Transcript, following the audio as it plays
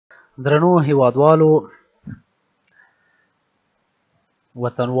درنو هیوادوالو،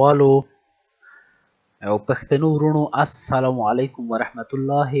 وطنوالو او پښتنو ورونو، السلام علیکم ورحمت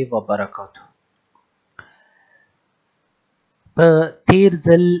الله وبرکاتہ. په تیر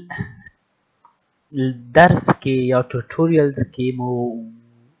ځل درس کې یا ټوټوریالز کې مو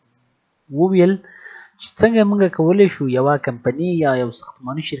وویل چې څنګه موږ کولی شو یوه کمپنی یا یو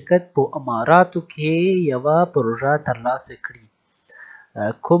ساختماني شرکت په اماراتو کې یوه پروژه ترلاسه کړي.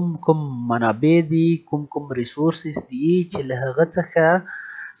 کوم منابع دي، کوم ریسورسز دي چې له هغه څخه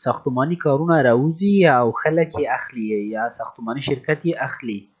ساختماني کارونه راوځي او خلک یې اخلي یا ساختماني شرکت یې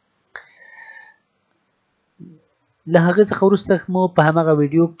اخلي. له هغې څخه وروسته مو په همغه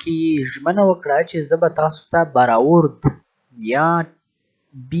ویډیو کې ژمنه وکړه چې زه به تاسو ته براورد یا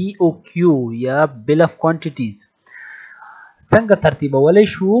BOQ یا بیل اف کوانټیټیز څنګه ترتیبولی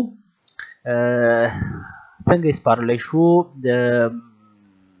شو، څنګه یې سپارلی شو د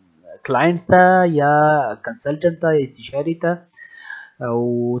کلاینټ ته یا کنسلټنټ ته یا استشاري ته، او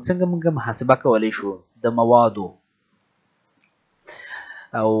څنګه موږ محاسبه کولی شو د موادو،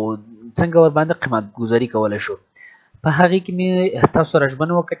 او څنګه ورباندې قیمت ګذاري کولی شو. په هغې کې مې تاسو سره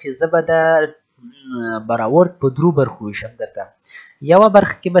ژمنه وکړه چې زه به د براورد په درو برخو ویشم درته. یوه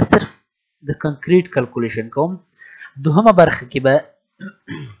برخه کې به صرف د کنکریټ کلکولیشن کوم، دوهمه برخه کې به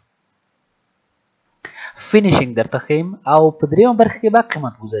فینیشنګ درته ښیم، او په دریمه برخه کې به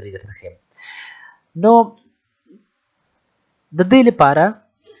قیمت ګذاري درته ښیم. نو د دې لپاره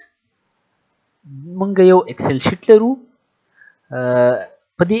موږ یو اکسل شیټ لرو.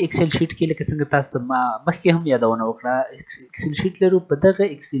 په دې اکسل شیټ کې لکه څنګه تاسو ته ما مخکې هم یادونه وکړه، اکسل شیټ لرو. په دغه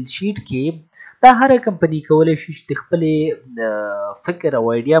اکسل شیټ کې دا هره کمپنی کولی شي چې د خپلې فکر او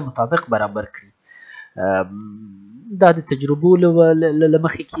ایډیا مطابق برابر کړي. دا د تجربو له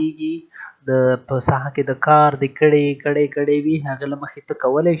مخې کیږي. په ساحه کې د کار د کړې وي، هغه له مخې ته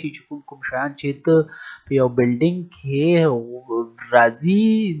کولی شي چې کوم شیان چې ته په یو بلډینګ کې راځي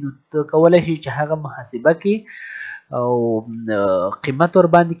نو ته کولی شي چې هغه محاسبه کړي او قیمت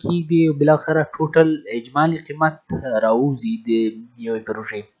ورباندې کیږدي، او بالاخره ټوټل اجمالي قیمت راوځي د یوې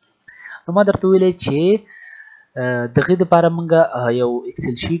پروژې. نو ما درته ویلی چې د هغې دپاره موږ یو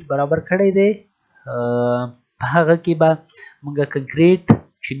اکسل شیټ برابر کړی دی. په هغه کې به موږ کنکریټ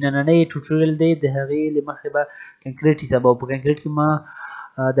چې نننی ټوټوریل دی د هغې له مخې به کنکریټ حسابوو. په کنکریټ کې ما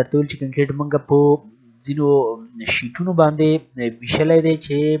درته ویل چې کنکریټ موږ په ځینو شیټونو باندې ویشلی دی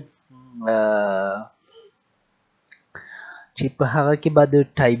چې په هغه کې به د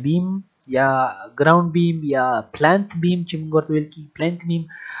ټای بیم یا ګراوند بیم یا پلانت بیم چې موږ ورته ویل کېږي پلانت بیم،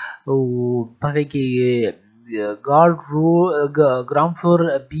 او په هغې کې ګراوند فلور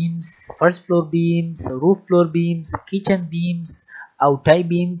بیمز، فرست فلور بیمز، روف فلور بیمز، کچن بیمز او ټای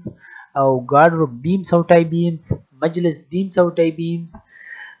بیمز، او ګارډ روف بیمز او ټای بیمز، مجلس بیمز او ټای بیمز،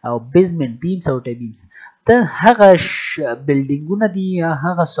 او بیزمنټ بیمز او ټای بیمز. دا هغه بلډینګونه دي یا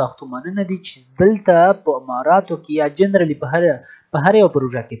هغه ساختمانونه دي چې دلته په اماراتو کې یا جنرالي په هر یو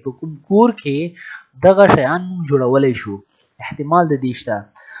پروژه کې په کوم کور کې دغه شیان جوړولی شو. احتمال د دې شته.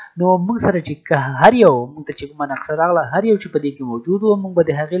 نو موږ سره چې هر یو موږ ته چې کومه نقشه راغله، هر یو چې په دې کې موجود و، موږ به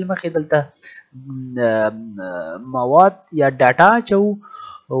د هغې له مخې دلته مواد یا ډاټا اچوو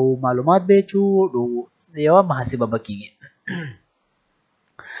او معلومات به اچوو، نو یوه محاسبه به کېږي.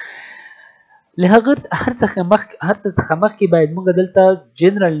 له هغه هر څه څخه مخکې باید موږ دلته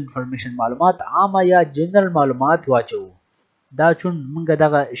جنرال انفارمیشن معلومات، عامه یا جنرال معلومات واچوو. دا چون موږ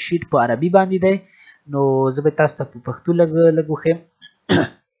دغه شیټ په عربي باندې دی، نو زه به تاسو ته په پښتو لږ وښیم.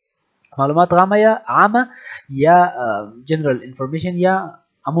 معلومات عامه یا جنرال انفارمیشن یا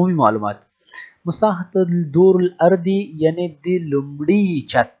عمومي معلومات. مساحت الدور الارضي یعنی د لومړي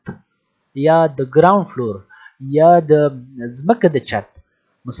چت یا د ګراوند فلور یا د ځمکې د چت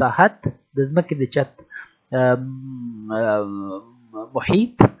مساحت، د ځمکې د چت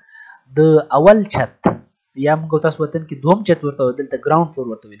محیط، د اول چت یا موږ تاسو وطن کې دوم چت ورته دلته ګراوند فلور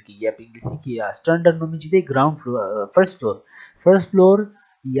ورته ویل کېږي، یا په انګلیسي کې یا سټنډرډ نوم چې دی ګراوند فلور، فرست فلور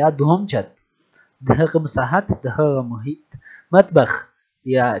یا دوهم چت، د هغه مساحت، د هغه محیط، مطبخ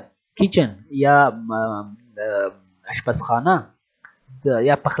یا کچن یا اشپزخانه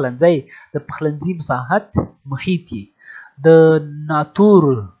یا پخلنځی، د پخلنځي مساحت، محیط یې، د ناتور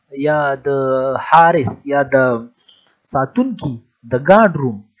یا د حارس یا د ساتونکي د ګارډ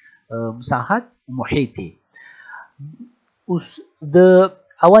روم مساحت، محیط یې. اوس د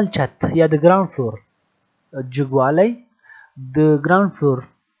اول چت یا د ګراوند فلور جګوالی، د ګراوند فلور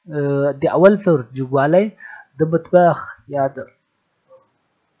د اول فلور جګوالی، د مطبخ یا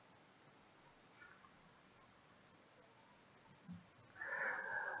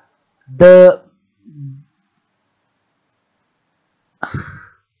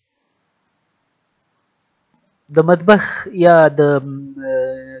د مطبخ یا د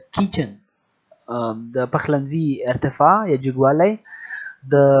کیچن د پخلنځي ارتفاع یا جګوالی،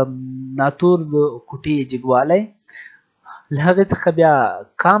 د ناتور د کوټې جګوالی، له هغې څخه بیا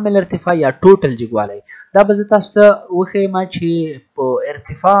کامل ارتفاع یا ټوټل جګوالی. دا به زه تاسو ته وښیم چې په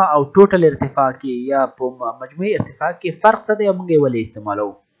ارتفاع او ټوټل ارتفاع کې یا په مجموعي ارتفاع کې فرق څه دی او موږ یې ولې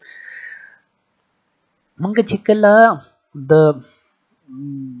استعمالوو. موږ چې کله د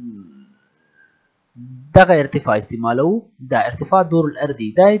دغه ارتفاع استعمالوو، دا ارتفاع دور الارضي،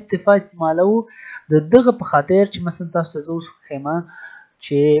 دا ارتفاع استعمالوو د دغه په خاطر چې مثلا تاسو ته زه اوس وښیم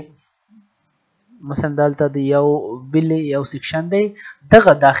چې مثلا دلته د یو بل یو سیکشن دی،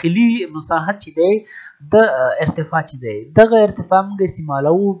 دغه داخلي مساحت چې دی د ارتفاع چې دی، دغه ارتفاع موږ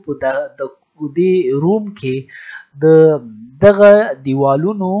استعمالوو په دې روم کې د دغه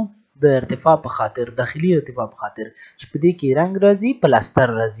دیوالونو د ارتفاع په خاطر، داخلي ارتفاع په خاطر چې په دې کې رنګ راځي، پلاستر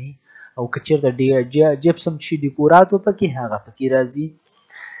راځي، او که چېرته جپسم چې ډیکورات پکې هغه پکې راځي.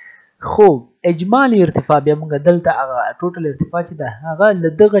 خو اجمالي ارتفاع بیا موږ دلته هغه ټوټل ارتفاع چې ده هغه له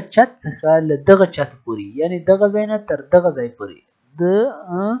دغه چت څخه له دغه چت پورې، یعنې دغه ځای نه تر دغه ځای پورې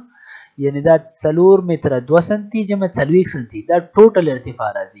یعنې دا 4 متره 2 سنتي جمع 40 سنتي دا ټوټل ارتفاع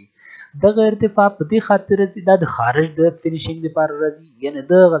راځي. دغه ارتفاع په دې خاطر راځي دا د خارج د فینیشینګ لپاره راځي، یعنې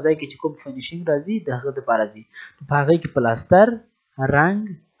دغه ځای کې چې کوم فینیشینګ راځي د هغه دپاره راځي. په هغې کې پلاستر، رنګ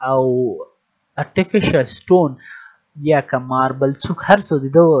او ارټیفیشل سټون یا که ماربل څوک هر څه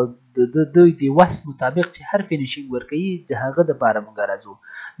د دوی د وس مطابق چې هر فینیشینګ ورکوي د هغه دپاره موږ راځو.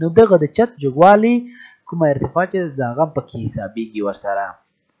 نو دغه د چت جګوالی کومه ارتفاع چې د هغه پکې حسابېږي ورسره.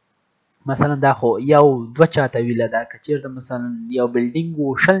 مثلا دا خو یو 2 چاته ویله ده، که چېرته مثلا یو بلډینګ و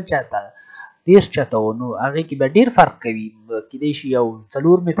 20 چاته 30 چاته و نو هغې کې به ډېر فرق کوي، کیدای شي یو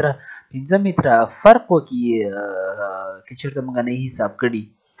 4 متره 5 متره فرق وکړي که چېرته موږ نه حساب کړي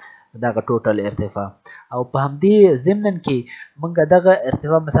دغه ټوټل ارتفاع. او په همدې ضمن کې موږ دغه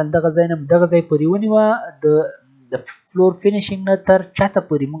ارتفاع مثلا دغه ځای نه دغه ځای پورې ونیوه، د فلور فینیشینګ نه تر چته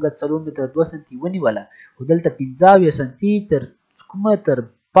پورې موږ 4 متره 2 سنتي ونیوله، خو دلته 15 سنتي تر کومه تر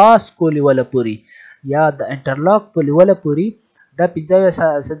پاس کو لیوله پورې یا د انټرلاک په لیوله پورې دا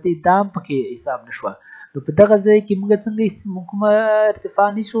 15 سنتي دا هم پکې حساب نشوه. نو په دغه ځای کې موږ څنګه کومه ارتفاع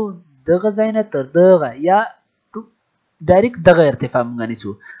نیسو، دغه ځای نه تر دغه یا ډایرکټ دغه ارتفاع موږ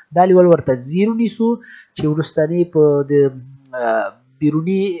نیسو، دا لیول ورته 0 نیسو چې وروستنی په د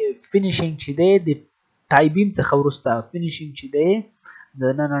بیروني فینیشینګ چې دی د ټایبیم څخه وروسته فینیشینګ چې دی د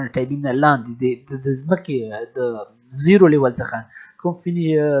نه ټایبیم نه لاندې د ځمکې د 0 لیول څخه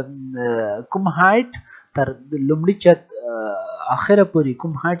کوم هایټ تر لومړي چت اخره پورې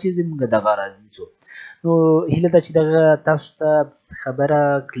کوم هایټ چې دی موږ دغه رانیسو. نو هیله ده چې دغه تاسو ته خبره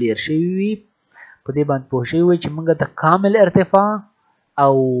کلیر شوې وي، په دې باندې پوه شوي وئ چې موږ د کامل ارتفاع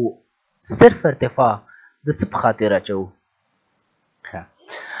او صرف ارتفاع د څه په خاطر اچوو.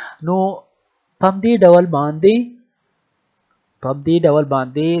 نو په همدې ډول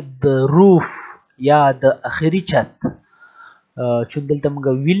باندې د روف یا د اخري چت چې دلته موږ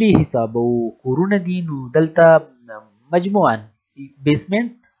ویلي حسابوو کورونه دي، نو دلته مجموعاً بیسمنټ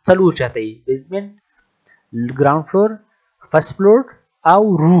 4 چاته وي، بیسمنټ، ګراوند فلور، فرست فلور او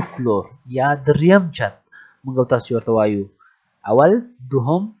روف فلور یا دریم چت موږ تاسو ورته وایو، اول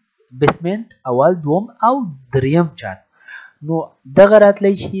دوهم بیسمنټ، اول دوم او دریم چت. نو دغه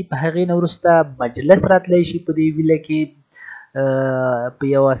راتلی شي په هغې نه وروسته مجلس راتلی شي په دې ویله کې، په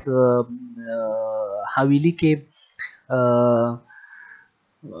یوه حویلي کې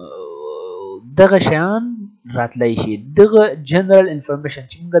دغه شیان راتلی شي. دغه جنرال انفارمیشن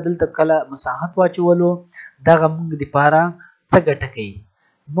چې موږ دلته کله مساحت واچولو دغه موږ دپاره څه ګټه کوي،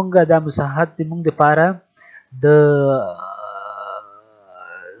 موږ دا مساحت د موږ دپاره د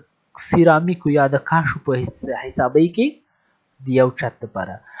سیرامیکو یا د کاشو په حسابۍ کې د یو چت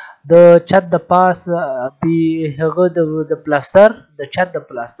دپاره د چت د پاس د هغه د پلاستر د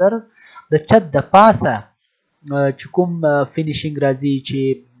چت د پاسه چې کوم فینیشینګ راځي چې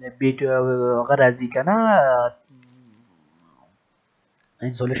هغه راځي که نه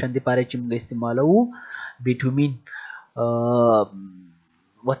انسولیشن دپاره چې موږ استعمالوو بیټومین،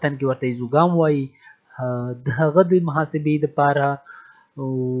 وطن کې ورته ایزوګام وایي، د هغه د محاسبې دپاره.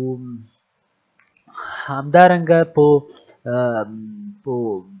 همدارنګه په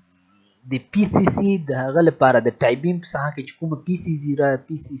د پی سی سی د هغه لپاره د ټایبیم په ساحه کې چې کومه پی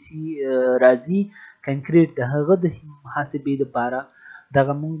سی سی راځي کنکریټ د هغه د محاسبې دپاره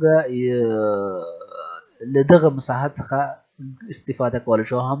دغه مونږ له دغه مساحت څخه استفاده کولی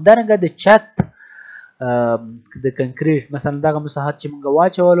شو. همدارنګه د چت د کنکریټ مثلا دغه مساحت چې مونږ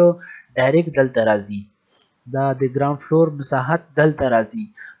واچولو ډایرکټ دلته راځي، دا د ګراوند فلور مساحت دلته راځي.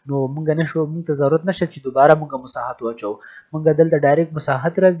 نو مونږ ته ضرورت نشته چې دوباره مونږ مساحت واچو. مونږ دلته ډایرکټ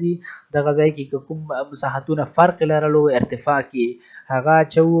مساحت راځي. دغه ځای کې کوم مساحتونه فرق لرلو ارتفاع کې هغه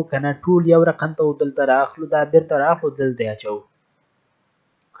اچو کنه ټول یو رقم ته دلته راخلو، دا بیرته راخلو دلته اچو.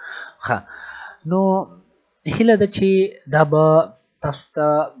 ښه نو هیله ده چې دا به تاسو ته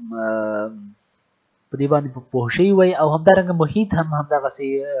په دې باندې پوه شوي وئ. او همدارنګه محیط هم همدغسې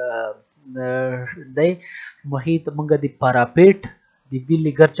دی. محیط مونږ د پاراپیټ د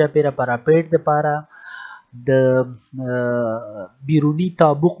ویلې ګرد چاپېره پاراپیټ دپاره، د بیروني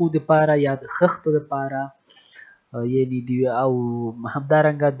طابقو دپاره یا د خښتو دپاره، یعنې او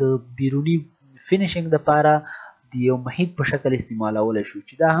همدارنګه د بیروني فینیشنګ دپاره د یو محیط په شکل استعمالولی شو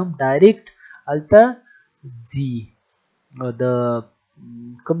چې دا هم ډایرکټ هلته ځي د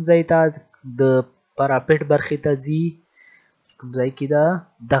کوم ځای ته، د پاراپیټ برخې ته ځي، کوم ځای کې ده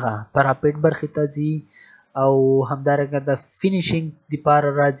دغه پاراپیټ برخې ته ځي. او همدارنګه د فینیشنګ دپاره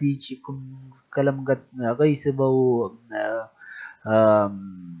راځي چې کوم کله موږ هغه څه به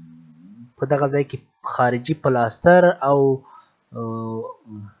په دغه ځای کې خارجي پلاستر او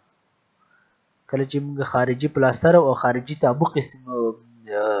کله چې موږ خارجي پلاستر او خارجي طابق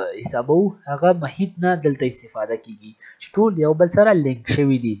حسابو، هغه محیط نه دلته استفاده کیږي چې ټول یو بل سره لینک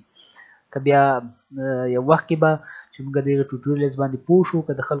شوي دي. که بیا یو وخت کې به چې موږ د ټوټوریلز باندې پوه شو،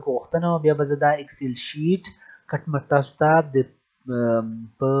 که د خلکو غوښتنه وه، بیا به زه دا اکسل شیټ کټ مټ تاسو ته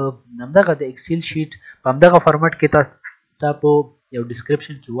په همدغه د اکسل شیټ په همدغه فارمټ کې تاسو ته په یو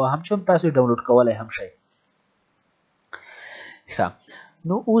ډسکرپشن کې واهم چې هم تاسو ډاونلوډ کولی هم شئ. ښه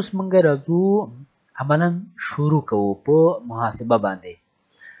نو اوس موږ راځو عملا شروع کوو په محاسبه باندې.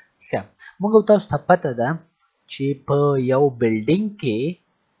 ښه موږ تاسو ته پته ده چې په یو بلډینګ کې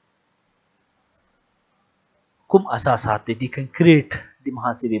کوم اساسات دي د کنکریټ د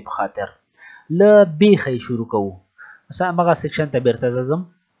محاسبې په خاطر. له بیخه یې شروع کوو. مثلا همغه سیکشن ته بیرته ځم.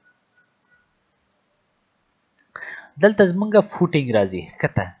 دلته زمونږ فوټینګ راځي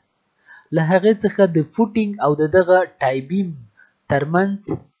ښکته. له هغې څخه د فوټینګ او د دغه ټایبیم ترمنځ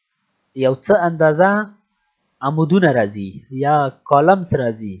یو څه اندازه عمودونه راځي یا کالمز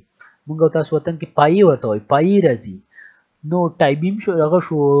راځي. مونږ تاسو وطن کې پایې ورته وایي، پایې راځي. نو ټایبیم شو، هغه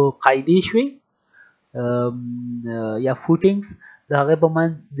شو قاعدې شوې یا فوټینګز. د هغې په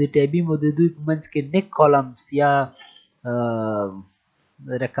منځ د ټایبیم او د دوی په منځ کې نیک کالمز یا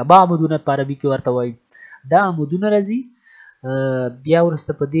رکبه عمودونه په عربي کې ورته وایي، دا عمودونه راځي. بیا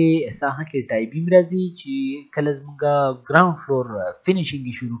وروسته په دې ساحه کې ټایبیم راځي چې کله زموږ ګراوند فلور فینیشنګ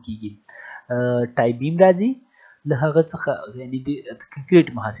شروع کیږي ټایبیم راځي. له هغه څخه یعنې د کنکریټ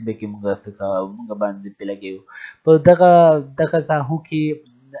محاسبه کې موږ باندې پې لګوو. په دغه ساحو کې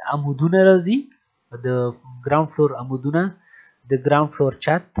عمودونه راځي، د ګراوند فلور عمودونه، د ګراوند فلور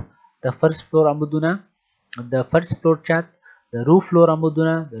چت، د فرست فلور عمودونه، د فرست فلور چت، د روف فلور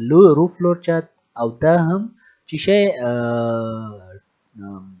عمودونه، د روف فلور چت، او دا هم چې شی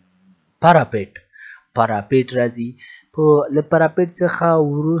پاراپیټ راځي. له پاراپیټ څخه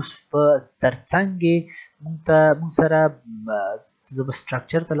وروسته په ترڅنګ کې موږ سره زه به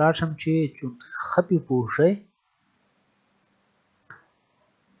سټرکچر ته لاړ شم چې ښه پې پوه شئ.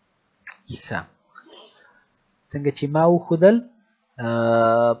 ښه څنګه چې ما وښودل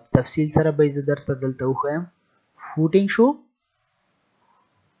تفصیل سره به یې زه درته دلته وښیم. فوټینګ شو،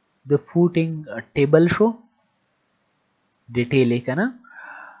 د فوټینګ ټیبل شو، ډیټیل یې که نه.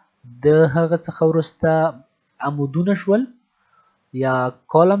 د هغه څخه وروسته عمودونه شول یا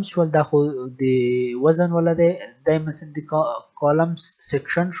کالمز شول. دا خو د وزن والا دی، دی مثلا د کالمز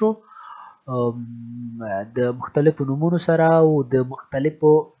سیکشن شو د مختلفو نومونو سره او د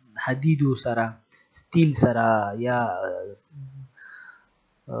مختلفو حدیدو سره، سټیل سره یا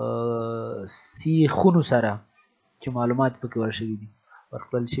سیخونو سره چې معلومات پکې ورشوي دي،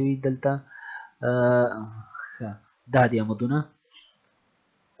 ورکړل شوي دلته. دا دي عمودونه،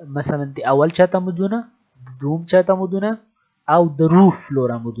 مثلا د اول چت عمودونه، د دوم چت عمودونه او د روف فلور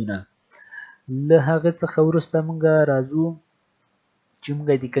عمودونه. له هغې څخه وروسته موږ راځو چې موږ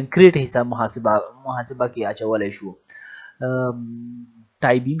د کنکریټ حساب محاسبه کې اچولی شو.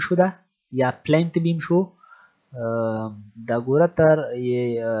 ټای بیم شو ده یا پلنت بیم شو. دا ګوره تر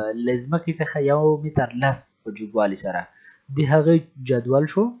له ځمکې څخه 1 متر 10 په جګوالي سره د هغې جدول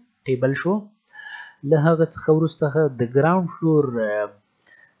شو، ټیبل شو. له هغه څخه وروسته د ګراوند فلور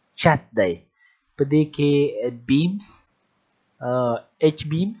چت دی، په دې کې بیمز، ایچ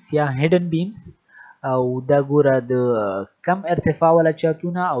بیمز یا هیډن بیمز، او دا ګوره د کم ارتفاع والا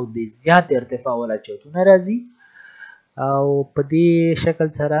چتونه او د زیات ارتفاع والا چتونه راځي. او په دې شکل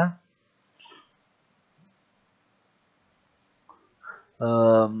سره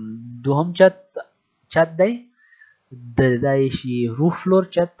دوهم چت چت دی دا شي روف فلور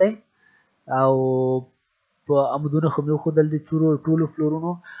چت دی او په عمودونه خو مې وښودل دي ټولو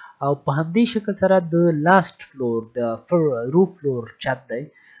فلورونو او په همدې شکل سره د لاست فلور د روف فلور چت دی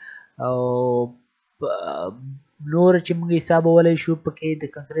او نور چې موږ حسابولی شو پکې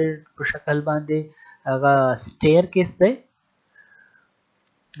د کنکریټ په شکل باندې هغه سټیر کیس دی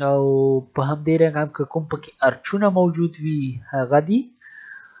او په همدې رنګ هم که کوم پکې ارچونه موجود وي هغه دي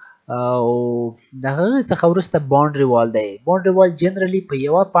او د هغه څخه وروسته باونډري وال دی باونډري وال جنرالي په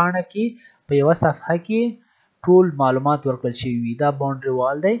یوه پاڼه کې په یوه صفحه کې ټول معلومات ورکړل شوي وي دا باونډري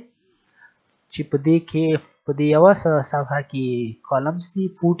وال دی چې په دې کې په دې یوه صفحه کې کالمز دي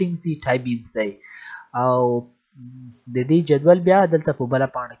فوټینګز دي ټای بیمز دی او د دې جدول بیا دلته په بله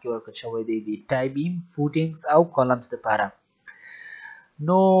پاڼه کې ورکړل شوی دی د ټای بیم فوټینګز او کالمز دپاره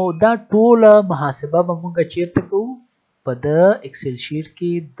نو دا ټوله محاسبه به موږ چیرته کوو په د اکسل شیټ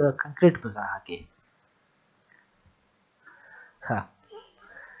کې د کنکریټ په ساحه کې ښه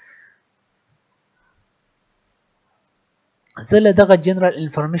زه له دغه جنرال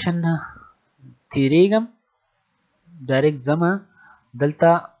انفارمیشن نه تیریږم ډایرکټ ځمه دلته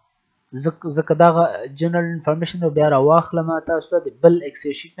ځکه دغه جنرال انفارمیشن بیا راواخلم تاسو ته د بل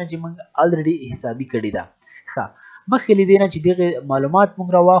اکسل شیټ نه چې موږ الریډي حسابي کړې ده ښه مخکې له دې نه چې دغه معلومات موږ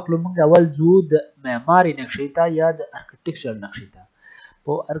راواخلو موږ اول ځو د معماري نقشې ته یا د ارکیټیکچرل نقشې ته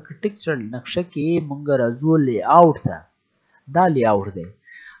په ارکیټیکچرل نقشه کې موږ راځو لی آوټ ته دا لی آوټ دی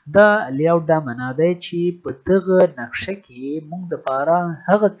دا لی آوټ دا معنا دی چې په دغه نقشه کې موږ دپاره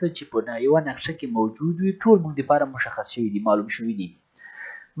هغه څه چې په یوه نقشه کې موجود وي ټول موږ دپاره مشخص شوي دي معلوم شوي دي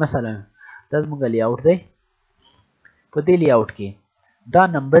مثلا دا زموږ لی آوټ دی په دې لی آوټ کې دا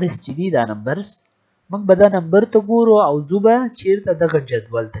نمبرز چې دي دا نمبرز موږ به دا نمبر ته ګورو او ځو به چیرته دغه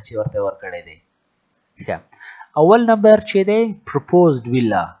جدول ته چې ورته ورکړی دی ښه اول نمبر چې دی پروپوزډ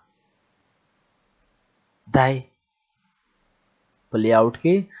ویلا دی په لی آوټ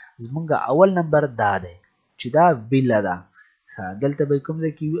کې زموږ اول نمبر دا دی چې دا ویلا ده ښه دلته به کوم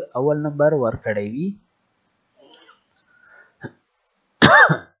ځای کې اول نمبر ورکړی وي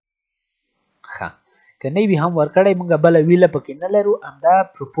ښه که نه وي هم ورکړی موږ بله ویله پکې نه لرو همدا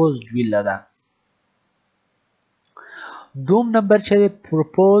پروپوزډ ویلا ده دوم نمبر چې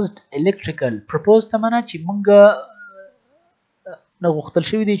پروپوزډ الکتریکل پروپوز ته معنا چې موږ نه غوښتل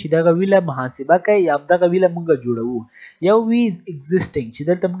شوي دي چې دغه ویله محاسبه کوي یا دغه ویله موږ جوړوو یو وی اگزیسټینګ چې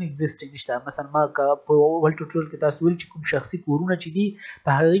دلته موږ اگزیسټینګ نشته مثلا ما په اول ټوټوریل کې تاسو ویل چې کوم شخصي کورونه چې دي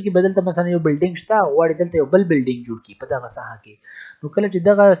په هغې کې به دلته مثلا یو بلډینګ شته غواړي دلته یو بل بلډینګ جوړ کړي په دغه ساحه کې نو کله چې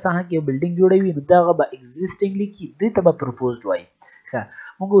دغه ساحه کې یو بلډینګ جوړوي نو دغه به اگزیسټینګ لیکي دې ته به پروپوزډ وایي ښه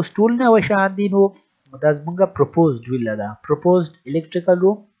موږ اوس ټول نه وشان دي نو دا زموږ پروپوزډ ویله ده پروپوزډ الکتریکل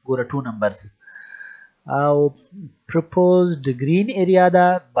روم ګوره 2 نمبرز او پروپوزډ گرین ایریا ده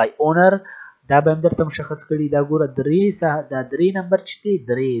بای اونر دا به هم درته مشخص کړي دا ګوره دا 3 نمبر چې دی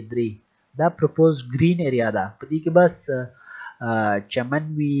 3 دا پروپوزډ گرین ایریا ده په دې کې بس چمن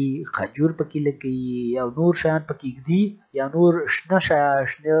وي خجور پکې لګي یا نور شیان پکې ږدي یا نور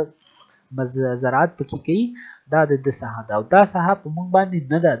شنه زراعت پکې کوي دا د ساحه ده او دا ساحه په موږ باندې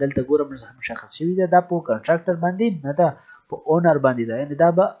نه ده دلته ګوره مشخص شوي ده دا په کنټراکټر باندې نه ده په اونر باندې ده یعنې دا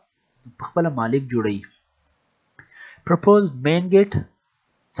به په خپله مالک جوړوي پروپوزډ مین ګیټ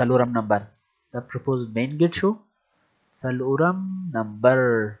څلورم نمبر دا پروپوزډ مین ګیټ شو څلورم نمبر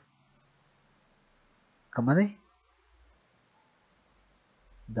کومه دی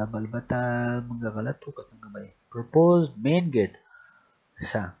دا البته موږ غلط وکړو څنګه به پروپوزډ مین ګیټ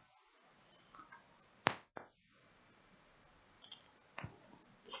ښه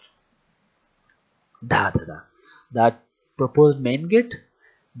دا پروپوزډ مین ګیټ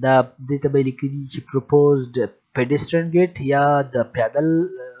دا دې ته به لیکلي چې پروپوزډ پیډسټرن ګیټ یا د پیدل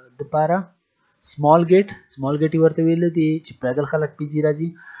دپاره سمال ګیټ یې ورته ویلی دي چې پیدل خلک پې ځي راځي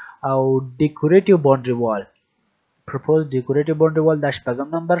او ډیکوریټیو باونډري وال پروپوزډ ډیکوریټیو باونډري وال دا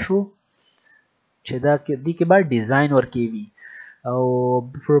 6 نمبر شو چې دا دې کې باید ډیزاین ورکوي او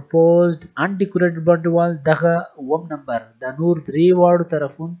پروپوزډ انډیکوریټډ باونډري وال دغه 9 نمبر دا نور 3 واړو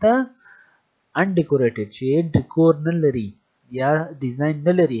طرفونو ته انډیکوریټډ چې ډیکور نه لري یا ډیزاین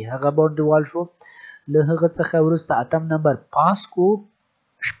نه لري هغه باونډري وال شو له هغه څخه وروسته 8 نمبر پاس کو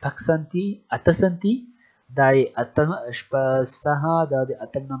 8 سنتي دا ساحه دا د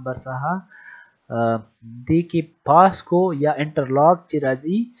 8 نمبر ساحه دې کې پاس کو یا انټرلاک چې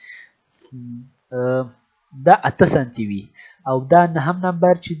راځي دا 8 سنتي وي او دا 9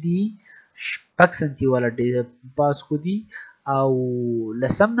 نمبر چې دی 6 سنتي والا پاس کو دی او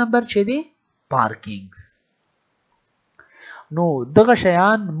 10 نمبر چې دی پارکینګز نو دغه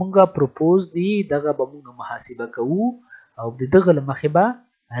شیان مونږه پروپوز دي دغه به مونږه محاسبه کوو او دغه له مخې به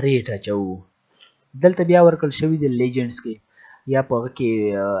ریټ اچوو دلته بیا ورکړل شوي د لیجنډز کې یا په هغه کې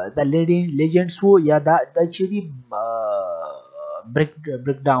د لیجنډز وو یا دا چې دی بریک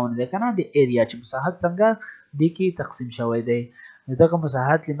ډاون دی که نه د ایریا چې مساحت څنګه دې کې تقسیم شوی دی دغه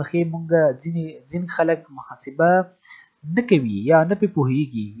مساحت له مخې مونږ ځینې خلک محاسبه نه کوي یا نه پې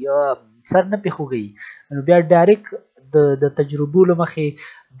پوهېږي یا سر نه پې خوږوي نو بیا ډایرکټ د تجربو له مخې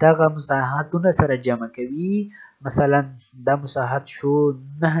دغه مساحتونه سره جمع کوي مثلا دا مساحت شو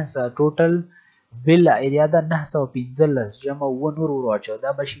 900 ټوټل بل ایریا دا 915 جمع و نور ورواچو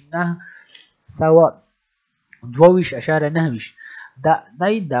دا به شي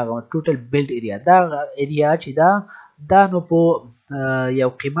 922.9 دا ټوټل بیلډ ایریا دا ایریا چې دا نو په یو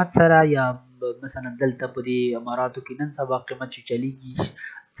قیمت سره یا مثلا دلته په دې اماراتو کې نن سبا قیمت چې چلیږي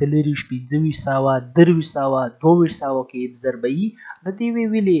 40 25 23 2200 کې ضربه‌ای نو دې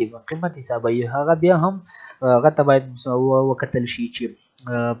ویلې قیمت حسابوي هغه بیا هم هغه ته باید وکتل شي چې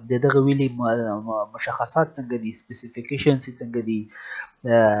د دغه ویلې مشخصات څنګه دي سپیسیفیکیشنز څنګه دي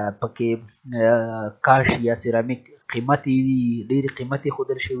پکې کاش یا سیرامیک قیمتي دي ډېرې قیمتي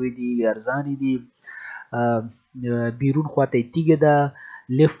ښودل شوي دي ارزانې دي بیرون خواته یې تیږه ده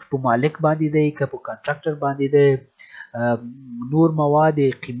لیفت په مالک باندې دی که په کانټراکټر باندې دی نور مواد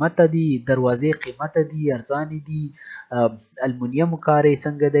قیمته دي دروازې قیمته دي ارزانې دي المونیم کار یې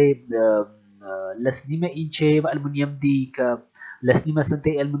څنګه دی 10 نیمه انچه المونیم دي که 10 نیمه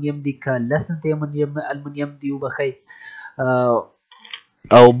سنتۍ المونیم دي که 10 سنتۍ المونیم دي وبخئ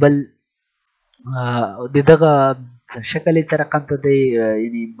او بل د دغه شکل یې څه رقم ته دی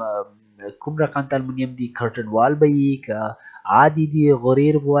یعنی کوم رقم ته المونیم دي کرټن وال به یي که عادي دي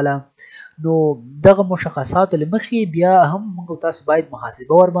غریر والا نو دغه مشخصاتو له مخې بیا هم موږ تاسو باید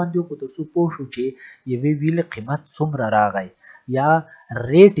محاسبه ورباندې وکړو تر څو پوه شو چې یوې ویلې قیمت څومره راغی یا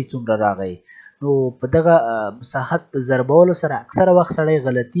ریټ یې څومره راغی نو په دغه مساحت ضربولو سره اکثره وخت سړی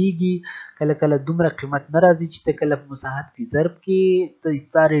غلطیږي کله کله دومره قیمت نه راځي چې ته کله په مساحت فی ضرب کې ته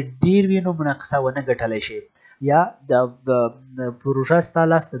څارې ډېر وي نو مناقصه ونه ګټلی شي یا د پروژه ستا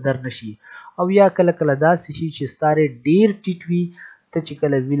لاس ته در نشي او یا کله کله داسې شي چې ستارې ډېر ټیټ وي ته چې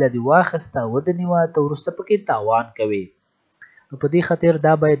کله ویله دې واخیسته ودنیوه ته وروسته پکې تاوان کوې نو په دې خاطر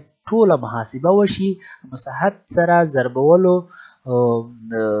دا باید ټوله محاسبه وشي مساحت سره ضربولو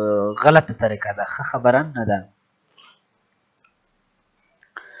غلطه طریقه ده ښه خبره نه ده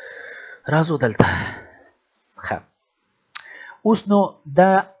راځو دلته ښه اوس نو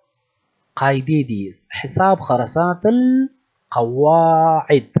دا قاعدې دي حساب خرسات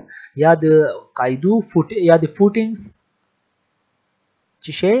القواعد یا د قاعدو یا د فوټینګز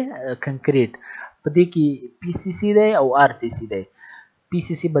چې شی کنکریټ په دې کې پی سی سی دی او آر سی سی دی پی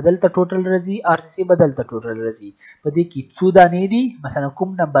سی سی بدلته ټوټل راځي آر سی سی بدلته ټوټل راځي په دې کې څو دانې دي مثلا کوم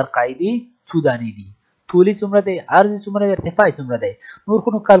نمبر قاعدې څو دانې دي طولي څومره دی عرض څومره دی ارتفاع څومره دی نور خو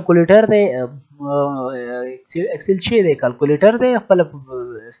نو کالکولیټر دی ایکسل شی دی کالکولیټر دی خپل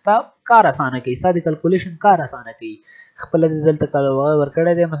ستا کار اسانه کوي ستا د کالکولیشن کار اسانه کوي خپل دلته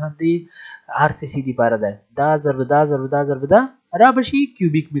ورکړی دی مثلا دی آر سی سی دی پاره دی دا ضرب دا را بشي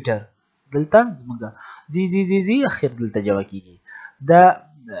کیوبیک میټر دلته زمونږ زی اخر دلته جمع کیږي دا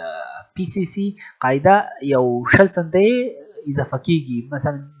پی سی سی قاعده یو شل سنتۍ اضافه کیږي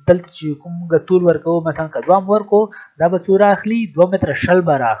مثلا دلته چې کوم طول ورکو مثلا که دوام ورکو دا به څو راخلي 2 متره شل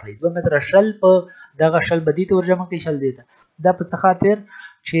به راخلي 2 متره شل په دغه شل به دې ته ورجمع کوي شل دې ته دا په څه خاطر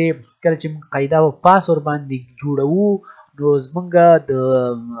چې کله چې موږ قاعده په پاس ور باندې جوړوو نو زمونږ د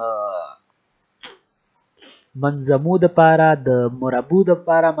منظمو دپاره د مربعو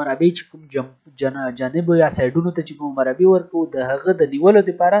دپاره مربع چې کوم جانبو یا سایډونو ته چې کوم مربع ورکو د هغه د نیولو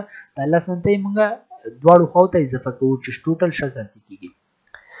دپاره د 10 سنتۍ موږ دواړو خواو ته اضافه کوو چې ټوټل 6 سنتۍ کیږي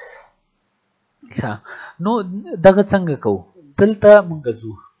ښه نو دغه څنګه کوو دلته موږ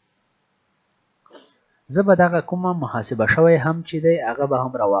ځو زه به دغه کومه محاسبه شوی هم چې دی هغه به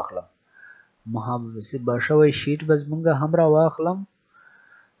هم راواخلم محاسبه شوی شیټ به زمونږ هم راواخلم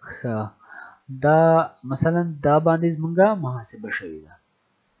ښه دا مثلا دا باندې زمونږ محاسبه شوې ده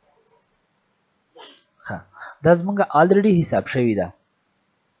ښه دا زمونږ آلریډي حساب شوې ده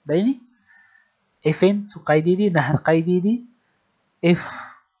دا یعنی اف ان څو قاعدې دي 9 قاعدې دي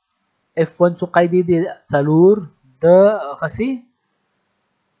اف 1 څو قاعدې دي څلور د غسي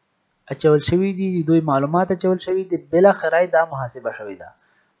اچول شوي دي دوی معلومات اچول شوي دي بل اخر دا محاسبه شوې ده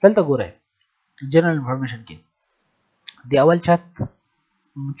دلته ګورئ جنرال انفارمیشن کې دی اول چت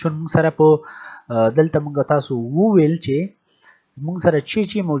چون موږ سره په دلته موږ تاسو وویل چې موږ سره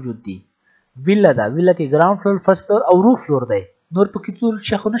چی موجود دي ویلا ده ویلا کې ګراوند فلور فرست فلور او روف فلور دی نور په کې څور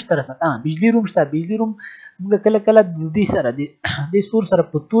شي خو نشته رسته بجلی روم شته بجلی روم موږ کله کله د دې سره د سور سره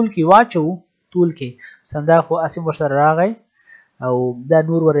په طول کې واچو طول کې سندا خو اسیم ور سره راغی او دا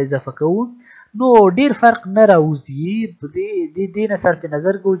نور ور اضافه کوو نو ډیر فرق نه راوځي دې نه صرف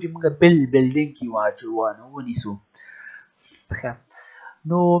نظر کوو چې موږ بلډینګ کې ونیسو.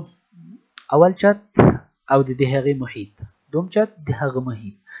 نو اول چت او د هغې محیط، دوم چت د هغه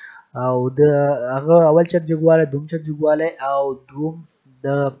محیط او د هغه اول چت جګوالی، دوم چت جګوالی او دوم د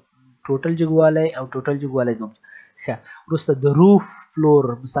ټوټل جګوالی او ټوټل جګوالی دوم. ښه، وروسته د روف فلور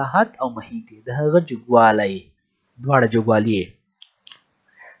مساحت او محیط د هغه جګوالی، دواړه جګوالي یې.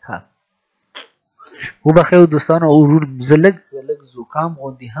 ښه، وبخښئ دوستانو، زه لږ زکام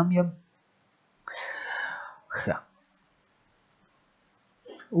غوندې هم یم. ښه،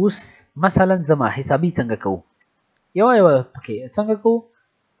 اوس مثلا زما حسابي څنګه کوو؟ یوه پکې څنګه کوو؟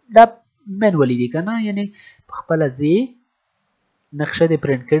 دا مینولي دي که نه، یعنې په خپله ځې نقشه دې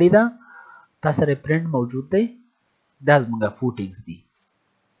پرنټ کړې ده، تا سره پرنټ موجود دی، دا زمونږ فوټینګز دي.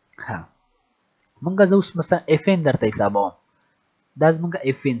 ها، مونږ زه اوس مثلا اف ان درته حسابوم، دا زمونږ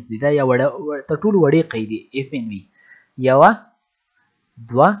اف ان دي، دا یا تر ټولو وړې قیدې اف ان وي. یوه،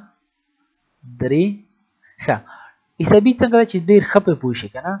 دوه، درې. ښه، حسابي څنګه ده چې ډېر ښه پرې پوه شي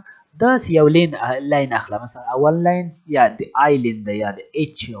که نه، داسې یو لاین اخله، مثلا اول لاین یا د آی لین ده یا د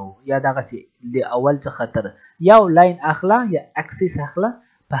ایچ یا دغسې د اول څخه تر یو لاین اخله یا اکسیس اخله،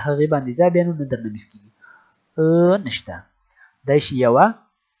 په هغې باندې ځه، بیا نو نه درنه میس کېږي. نشته، دا شي یوه،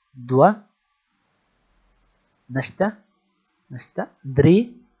 دوه، نشته، درې،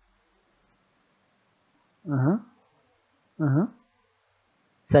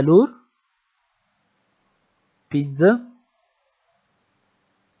 څلور، پنځه،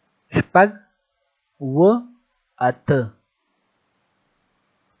 شپږ، اووه، اته.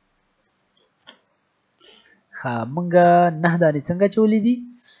 ښه، مونږ 9 دانې څنګه اچولي دي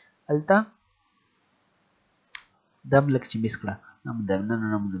هلته؟ دا هم لږ چې میس کړه، نه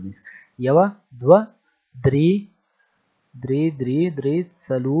مونږ میس. یوه، دوه، درې،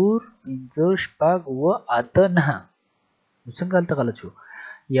 څلور، پنځه، شپږ، اووه، اته، 9. نو څنګه هلته غلط شو؟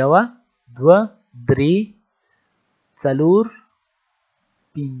 یوه، دوه، درې، څلور،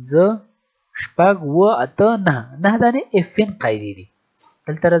 پنځه، شپږ، اووه، اته، 9 دانې اف ان قاعدې دي.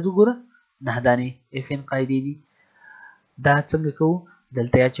 دلته راځو ګوره، 9 دانې اف ان قاعدې دي. دا څنګه کوو؟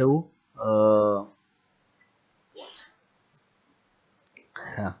 دلته یې اچوو.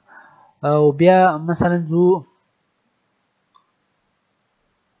 او بیا مثلا ځو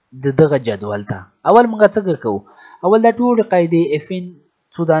د دغه جدول ته. اول مونږ څنګه کوو؟ اول دا ټولې قاعدې اف ان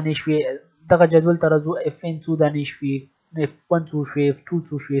څو دانې شوې، دغه جدول ته راځو، اف ان څو دانې شوې، f1 څو شوې، f2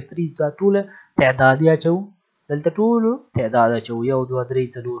 څو شوې، f3 دا ټوله تعداد یې اچوو. دلته ټولو تعداد اچوو، 1 2 3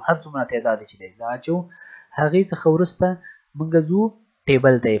 4 هر څومره تعداد چې دی دا اچوو. هغې څخه وروسته مونږ ځو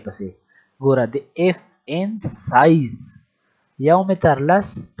ټیبل ته یې پسې. ګوره د اف ان سایز 1 متر 10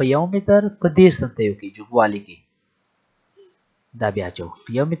 په 1 متر په 13 سانتیو کې جګوالي کې، دا بیا اچوو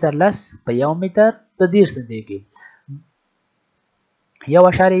 1 متر 10 په 1 متر په 13 سانتیو کې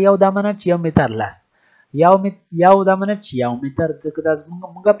 1.1 دا منه چې 1 متر 10 یو دا منه چې 1 متر، ځکه دا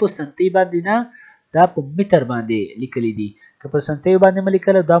مونږ په سنتي باندې نه، دا په متر باندې لیکلي دي. که په سنتیو باندې مو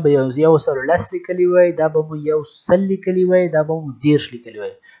لیکلی دا به 110 لیکلي وای، دا به مو 100 لیکلي وای، دا به مو 13 لیکلي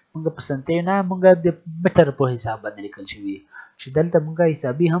وای. مونږ په سنتیو نه، مونږ د متر په حساب باندې لیکل شوي، چې دلته مونږ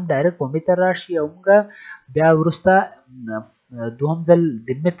حسابي هم ډایرکټ په متر راشي، او مونږ بیا وروسته دوهم ځل د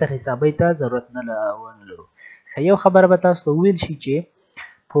متر حسابۍ ته ضرورت نه لرو. یو خبره به تاسو ته وویل شي چې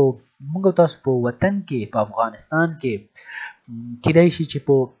مونږ تاسو په وطن کې، په افغانستان کې کیدای شي چې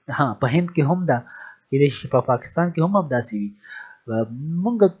په هند کې هم ده، کیدای شي په پاکستان کې هم همداسې وي.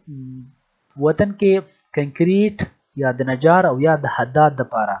 مونږ وطن کې کنکریټ یا د نجار او یا د حداد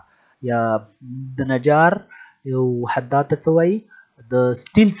دپاره، یا د نجار یو حداد ته څه وایي، د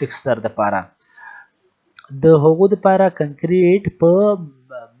سټیل فکسچر دپاره، د هغو دپاره کنکریټ په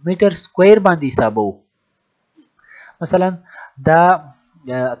میټر سکویر باندې حسابوو. مثلا دا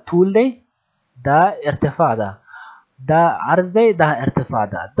طول دی، دا ارتفاع ده، دا عرض دی، دا ارتفاع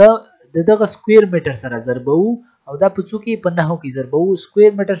ده، د دغه سکویر میټر سره ضربوو، او دا په څو کې؟ په 9 کې ضربوو.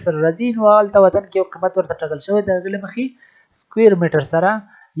 سکویر میټر سره راځي، نو هلته وطن کې یو قیمت ورته ټاکل شوی د هغې له مخې سکویر میټر سره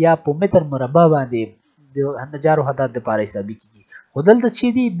یا په متر مربع باندې د نجارو حداد دپاره حسابي کېږي. خو دلته چې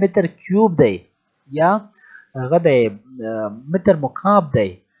دی متر کیوب دی یا هغه دی متر مکعب دی،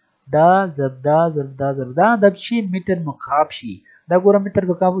 دا ضرب دا ضرب دا ضرب دا چې متر مکعب شي. دا ګوره متر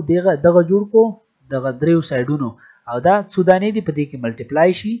مکعب دغه جوړ کو، دغه دریو سایډونو، او دا څو دانې دي په دې کې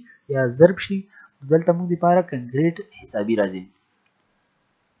ملټیپلای شي یا ضرب شي. دلته موږ دپاره کنکریټ حسابي راځي.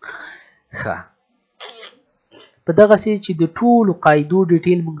 ښه، په دغسې چې د ټولو قاعدو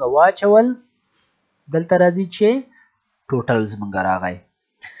ډیټیل موږ واچول، دلته راځي چې ټوټلز موږ راغی.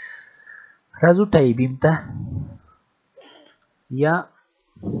 راځو ټای بیم ته، یا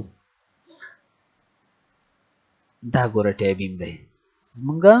دا ګوره ټای بیم دی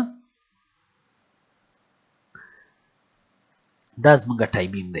زمونږه دا زمونږه ټای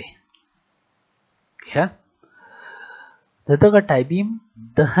بیم دی ښه د دغه ټای بیم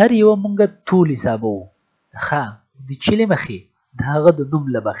د هر یو مونږه طول حسابو ښه د چیلې مخې د هغه د نوم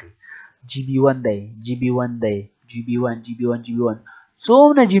له مخې GB1 دی GB1 دی GB1 GB1 GB1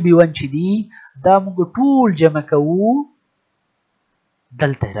 څومره GB1 چې دي دا موږ ټول جمع کوو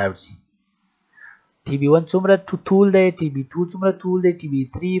دلته راوځي TB1 څومره طول دی TB2 څومره طول دی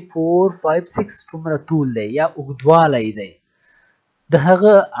TB3 4 5 6 څومره طول دی یا اوږدوالی دی د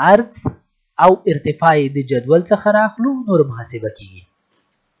هغه عرض او ارتفاع د جدول څخه راخلو نور محاسبه کیږي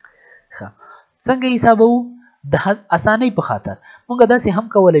څنګه حسابو د اسانۍ په خاطر موږ داسې هم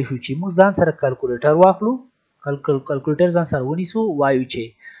کولای شو چې موږ ځان سره کلکولیټر واخلو کلکولیټر ځان سره ونیسو وایو چې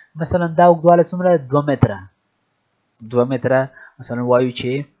مثلا دا اوږدوالی څومره 2 متره 2 متره مثلا وایو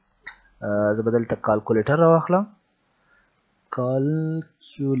چې زه به دلته کلکولیټر راواخلم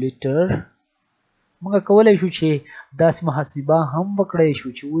کلکولیټر موږ کولی شو چې داسې محاسبه هم وکړی شو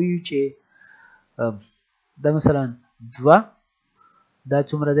چې وایو چې دا مثلا 2 دا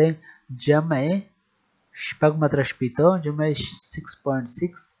څومره دی جمع شپږ متره شپېته جمع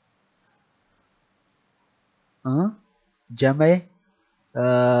 6.6 جمع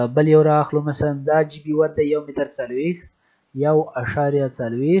بل یو راخلو مثلا دا GB1 دی 1 متر 40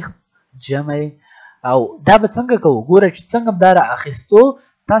 1.40 جمع او دا به څنګه کوو ګوره چې څنګه دا را اخیستو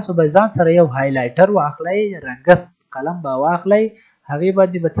تاسو به ځان سره یو هایلایټر واخلئ رنګت قلم به واخلئ هغې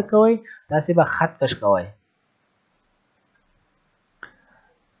باندې به څه کوئ داسې به خط کش کوئ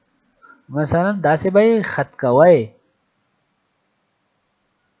مثلا داسې به یې خط کوئ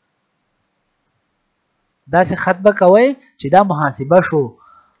داسې خط به کوئ چې دا محاسبه شو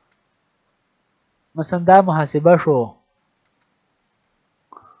مثلا دا محاسبه شو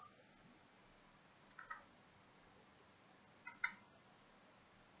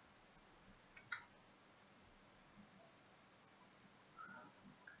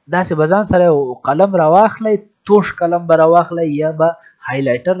داسې به ځان سره قلم راواخلئ توش قلم به راواخلئ یا به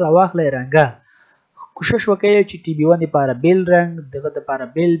هایلایټر راواخلئ رنګه کوشش وکړئ چې TB1 لپاره بیل رنګ دغه لپاره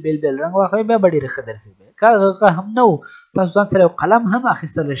بیل رنګ واخلئ بیا به ډېر ښه درځي که هغه هم نه و تاسو ځان سره یو قلم هم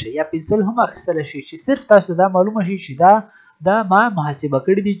اخیستلی شئ یا پنسل هم اخیستلی شئ چې صرف تاسو دا معلومه شي چې دا ما محاسبه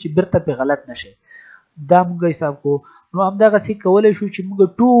کړي دي چې بیرته پرې غلط نه شي دا موږ حساب کوو نو همدغسې کولی شو چې موږ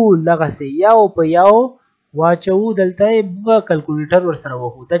ټول دغسې یو په یو واچو دلته موږ کلکولیټر ورسره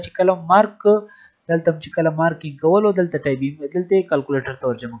وهو دا چې کله مارک دلته چې کله مارکینګ کولو دلته ټایپینګ دلته کلکولیټر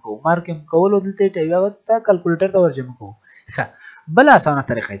ته ورجمع کوو مارکینګ کولو دلته ټایپینګ ته کلکولیټر ته ورجمع کوو ښه بل اسانه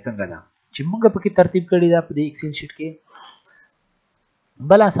طریقه څنګه ده چې موږ پکې ترتیب کړی دا په دې ایکسل شیټ کې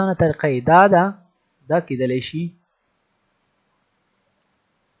بل اسانه طریقه دا ده دا کېدلی شي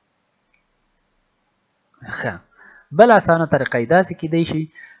ښه بل اسانه طریقه داسې کېدی شي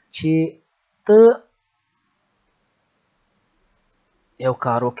چې ته یو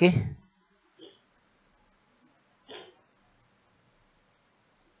کار وکړې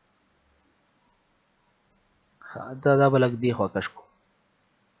دا به لږ دې خوا کش کړو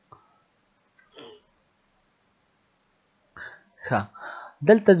ښه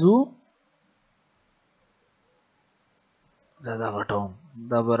دلته ځو زه دا غټوم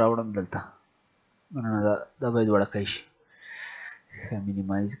دا به راوړم دلته نه دا باید وړکی شي ښه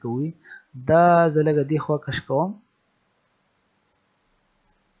مینیمایز کوئ دا زه لږه دې خوا کش کوم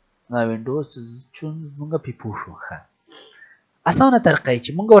دا وینډوز چون موږ پې پوه شو ښه اسانه طریقه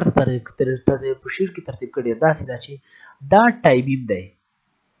چې موږ ورته په شیټ کې ترتیب کړی داسې ده چې دا ټایبیم دی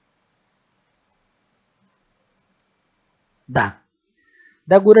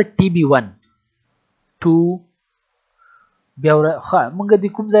دا ګوره TB1 2 بیا ښه موږ د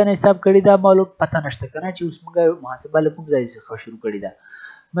کوم ځای نه حساب کړی دا معلوم پته نشته که نه چې اوس موږ محاسبه له کوم ځای څخه شروع کړې ده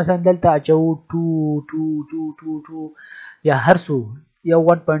مثلا دلته اچو 2 یا هر څو یا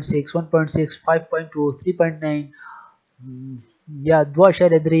 1.6 1.6 5.2 3.9 یا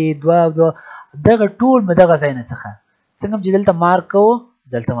 2.3 2 دغه ټول مې دغه ځای نه څخه څنګه چې دلته مارک کوو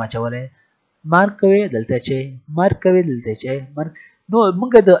دلته ما اچولی مارک کوې دلته اچوې مارک کوې دلته اچوې نو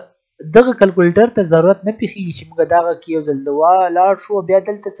موږ دغه کلکولیټر ته ضرورت نه پېښېږي چې موږ دغه کې یو ځل لاړ شو بیا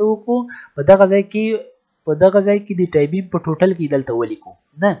دلته څه وکړو په دغه ځای کې د ټایبینګ په ټوټل کې دلته ولیکو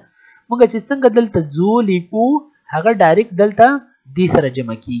نه موږ چې څنګه دلته ځو لیکو هغه ډایرکټ دلته دې سره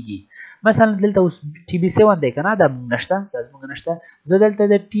جمع کیږي مثلا دلته اوس TB7 دی که نه دا موږ نشته دا زموږ نشته زه دلته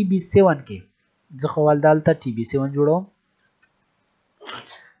د TB7 کې زه خو دلته TB7 جوړوم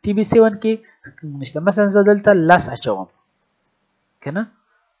TB7 کې نشته مثلا زه دلته لس اچوم که نه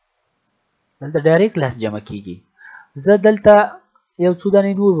دلته ډایرکټ لس جمع کیږي زه دلته یو څو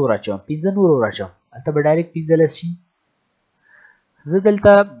دانې نور ور اچوم 15 نور ور اچوم هلته به ډایرکټ 15 شي. زه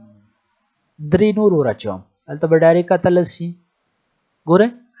دلته 3 نور ورچوم هلته به ډایرکټ 18 شي. ګوره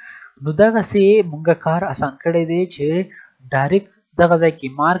نو دغسې مونږ کار اسان کړی دی چې ډایرکټ دغه ځای کې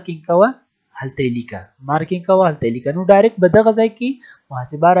مارکینګ کوه هلته یې لیکه، مارکینګ کوه هلته یې لیکه. نو ډایرکټ به دغه ځای کې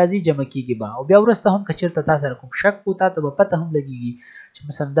محاسبه راځي جمع کېږي به، او بیا وروسته هم که چېرته تا سره کوم شک و تا ته به پته هم لګېږي چې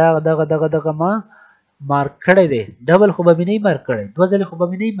مثلا دغه ما مارک کړی دی، ډبل خو به مې نه مارک کړی، 2 ځلې خو به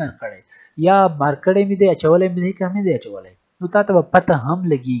مې نه مارک کړی، یا مارک کړی مې دی اچولی مې دی که مې دی اچولی. نو تا ته به پته هم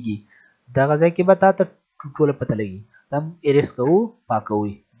لګېږي، دغه ځای کې به تا ته ټوله پته لګي. دا اریز کوو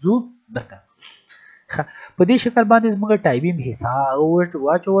پاکوي ځو برته. په دې شکل باندې زموږ ټایپینګ حساب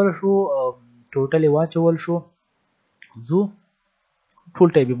واچول شو، ټوټل یې واچول شو. ځو ټول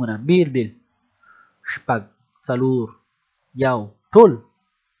ټایپینګونه بیل 6 4 1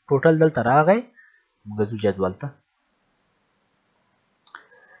 ټوټل دلته راغی. موږ ځو جدول ته.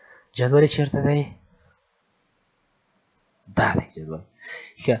 جدول یې چېرته دی؟ دا دی جدول.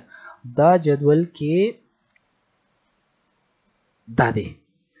 ښه دا جدول کې دا دی،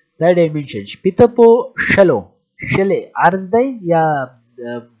 دا ډایمنشن 15 په 20 عرض دی یا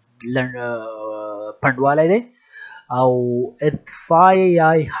پنډوالی دی، او ارتفاع یا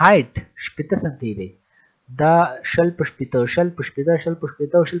هایټ 18 سنتي دی. دا 20 په 18 20 په 18 20 په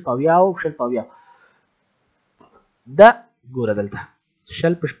 18 20 په 20 په 20. دا ګوره دلته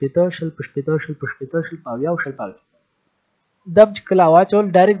 20 په 18 20 په 18 20 په 18 20 په 20 په 20. دم چې کله واچول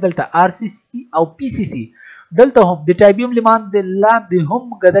ډایرکټ دلته RCC او PCC دلته هم د ټایپینګ لاندې هم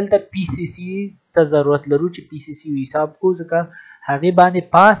دلته PCC ته ضرورت لرو چې PCC حساب کو، ځکه هغې باندې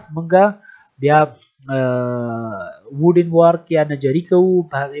پاس مونږه بیا ووډن وارک یا نجري کوو،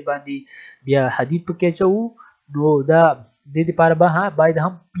 په هغې باندې بیا حدید پکې اچوو. نو دا د دې لپاره به باید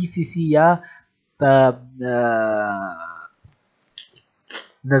هم PCC یا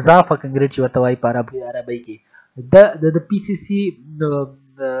نظافه کنکریټ چې ورته وایي په عربۍ کې، د PCC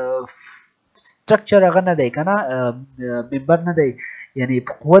سټرکچر هغه نه دی که نه، ممبر نه دی، یعنی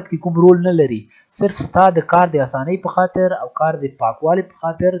په قوت کې کوم رول نه لري، صرف ستا د کار د اسانۍ په خاطر او کار د پاکوالي په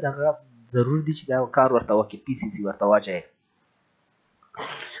خاطر دغه ضرور دی چې دا کار ورته وکړي، PCC ورته واچوي.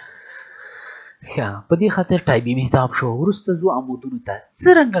 ښه په دې خاطر ټایپینګ حساب شو. وروسته ځو عمودونو ته.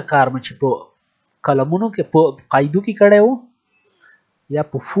 څرنګه کار مو چې په قلمونو کې په قاعدو کې کړی و یا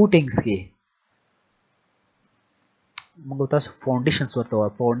په فوټینګز کې، موږ تاسو فاونډیشنز ورته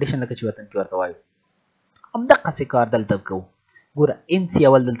وایو، فاونډیشن لکه چې وطن کې ورته وایو، همدقسې کار دلته کوو. ګوره NC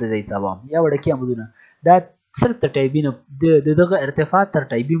اول دلته زه حسابوم یا وړکي عمودونه، دا صرف د ټایپینګ د دغه ارتفاع تر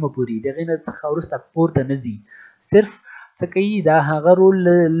ټایپینګ پورې، د هغې نه څخه وروسته پورته نه ځي. صرف څه کوي دا هغه رول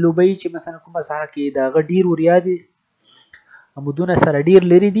لوبوي چې مثلا کومه ساحه کې د هغه ډېر وریا دي، عمودونه سره ډېر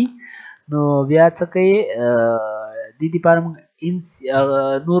لرې دي، نو بیا څه کوي دې دپاره موږ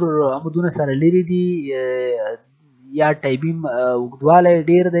نور عمودونه سره لرې دي یا ټایپینګ اوږدوالی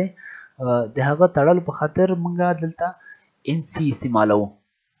ډېر دی، د هغه تړلو په خاطر موږ دلته NC استعمالوو.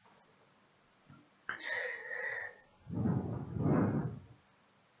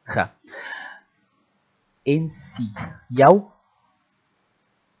 ښه NC 1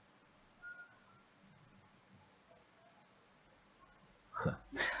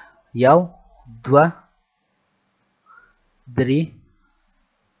 1 2 3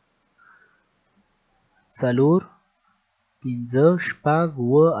 4 5 6 7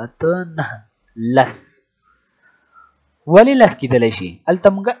 8 9 10. ولې 10 کېدلی شي؟ هلته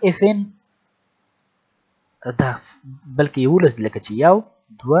موږ FN دا بلکې 11 لکه چې 1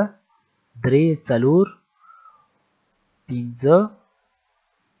 2 3 4 5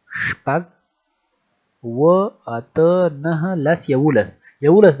 6 7 8 9 10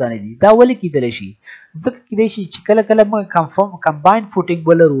 11 دانې دي. دا ولې کېدلی شي؟ ځکه کېدای شي چې کله کله موږ کمباین فوټینګ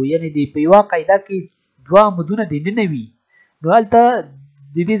ولرو، یعنې په یوه قاعده کې 2 عمودونه دننه وي، نو هلته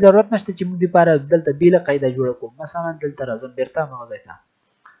د دې ضرورت نشته چې موږ دپاره دلته بېله قاعده جوړه کړو. مثلا دلته راځم بېرته همغه ځای ته.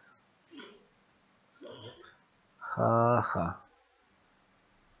 ښه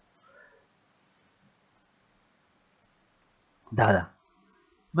دا ده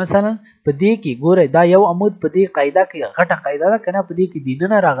مثلا په دې کې ګوره دا یو عمود په دې قاعده کې غټه قاعده ده که نه، په دې کې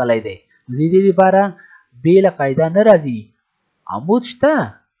دننه راغلی دی، د دې لپاره بېله قاعده نه راځي. عمود شته،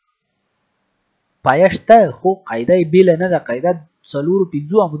 پایه شته، خو قاعده یې بېله نه ده. قاعده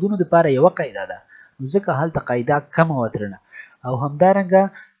 4-5 عمودونو دپاره یوه قاعده ده، نو ځکه هلته قاعده کمه وه ترنه. او همدارنګه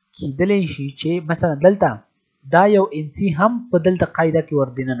کېدلی شي چې مثلا دلته دا یو NC هم په دلته قاعده کې ور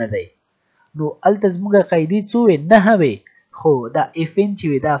دننه دی، نو هلته زموږ قاعدې څو وې؟ 9 وې، خو دا FN چې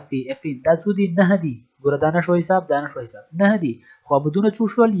وې دا FN دا څو دي؟ 9 دي. ګوره دا نه شو حساب، دا نه شو حساب، 9 دي، خو عمودونه څو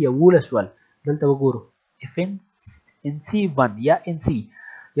شول؟ 11 شول. دلته وګورو FN NC 1 یا NC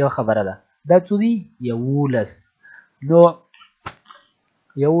یو خبره ده، دا څو دي 11 نو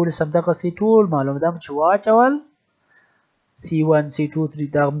 11 همدغسې ټول معلومه ده چې واچول C1 C2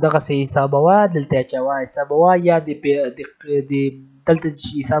 3 دغسې حسابوه دلته اچوه حسابوه یا د دلته چې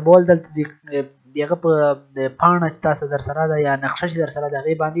حسابول دلته د هغه په پاڼه چې تاسو در سره ده یا نقشه چې در سره د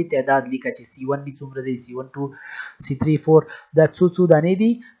هغې باندې تعداد لیکه چې C1 مې څومره دی C1 2 C3 4 دا څو دانې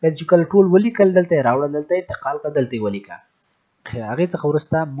دي بیا چې کله ټول ولیکل دلته یې راوړه دلته یې انتقال کړه دلته یې ولیکه هغې څخه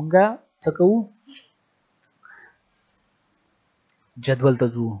وروسته مونږ څه کوو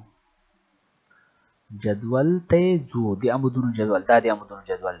جدول ته ځو د عمودونو جدول دا د عمودونو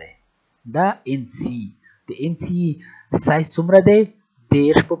جدول دی دا NC د NC سایز څومره دی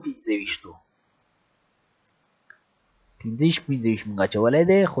 13 په 25 15 مونږ اچولی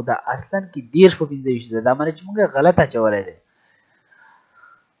دی خو دا اصلا کې 13 په 25 دی دا معنی چې مونږ غلط اچولی دی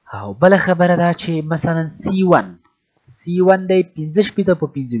او بله خبره دا چې مثلا C1 دی 15 په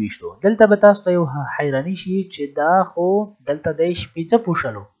 25 دلته به تاسو ته یو حیراني شي چې دا خو دلته دی 15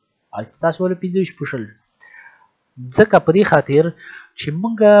 پوښلو تاسو ولې 15 پوښل ځکه په دې خاطر چې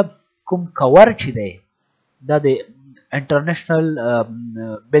مونږ کوم کور چې دی دا د انټرنیشنل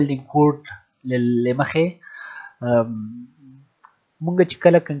بلډینګ کوډ له مخې مونږ چې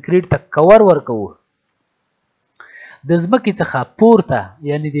کله کنکریټ ته کور ورکوو د ځمکې څخه پورته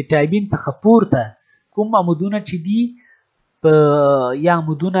یعنی د ټایبین څخه پورته کوم عمودونه چې دي یا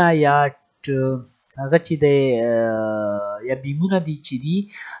عمودونه یا هغه چې دی یا بیمونه دي چې دي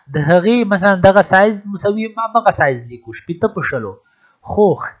د هغې مثلا دغه سایز مساوي همغه سایز لیکو 15 په 20 خو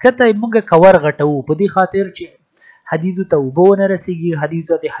ښکته یې مونږ کور غټوو په دې خاطر چې حدیدو ته اوبه ونه رسېږي حدیدو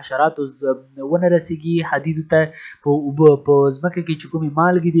ته د حشراتو ونه رسېږي حدیدو ته په ځمکه کې چې کومې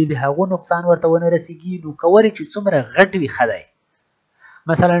مالګې دي د هغو نقصان ورته ونه رسېږي نو کور یې چې څومره غټ وي ښه دی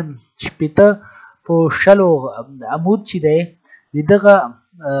مثلا 15 په 20 عمود چې دی د دغه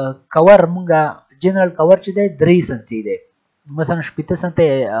کور مونږ جنرال کور چې دی 3 سنتي دی مثلا 15 سنتي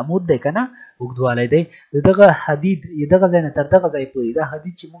عمود دی که نه اوږدوالی دی د دغه حدید دغه ځای نه تر دغه ځای پورې دا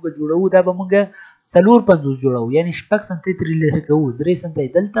حدید چې مونږ جوړوو دا به مونږ 450 جوړوو یعنی 6 سنتي ترې لرې کوو 3 سنتي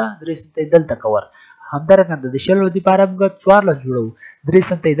دلته 3 سنتي دلته کور همدارنګه د شلو دپاره موږ 14 جوړوو 3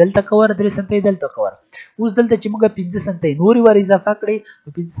 سنتي دلته کور 3 سنتي دلته کور اوس دلته چې موږ 15 سنتي نورې ور اضافه کړې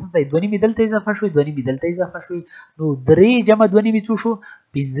نو 15 سنتي 2 دلته اضافه شوې 2 دلته اضافه شوې نو 3 جمع 2 څو شو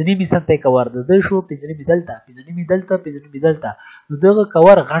 15 سنتي کور د دې شو 15 دلته 15 دلته 15 دلته نو دغه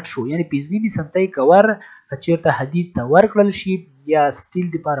کور غټ شو یعنی 15 سنتي کور چیرته حدید ته ورکړل شي یا سټیل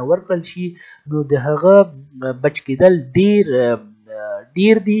دپاره ورکړل شي نو د هغه بچ کېدل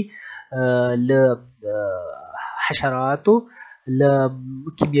ډیر دي له حشراتو له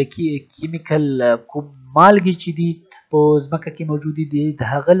کیمیکل کوم مالګې چې دي په ځمکه کې موجودې دي د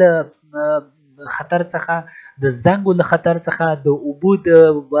هغه له خطر څخه د زنګو له خطر څخه د اوبو د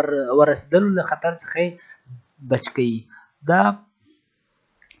ورسېدلو له خطر څخه بچ کوي دا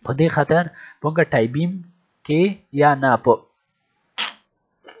په دې خاطر موږ ټایبین کې یا نه په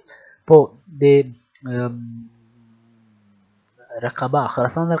د رقابه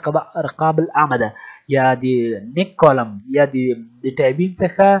خرسان رقاب العمده یا د نیک کالم یا د ټایبین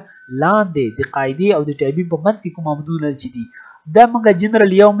څخه لاندې د قاعدې او د ټایبین په منځ کې کوم عمودونه چې دي دا موږ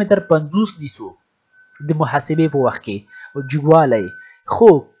جنرال 1 متر 50 نیسو د محاسبې په وخت کې او جګوالی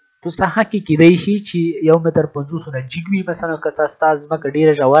خو په ساحه کې کیدای شي چې 1 متر 50 نه جګ وي مثلا که تاسو ځمکه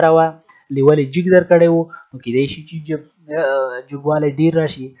ډیره ژوره وه لیول یې جګ درکړی و نو کیدای شي چې جګوالی ډیر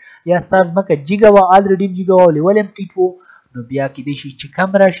راشي یا ستا ځمکه جګه وه الریډي هم جګه وه او لیول هم ټیټ و نو بیا کیدای شي چې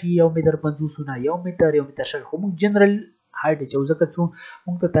کم راشي 1 متر 50 نه 1 متر 1 متر شل خو موږ جنرال هایټ اچوو ځکه څو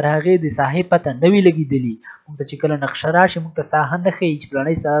موږ ته تر هغې د ساحې پته نه وي لګېدلي موږ ته چې کله نقشه راشي موږ ته ساحه نه ښیي چې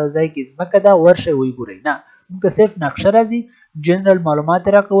فلانی ځای کې ځمکه ده ورشئ وګورئ نه موږ ته صرف نقشه راځي جنرال معلومات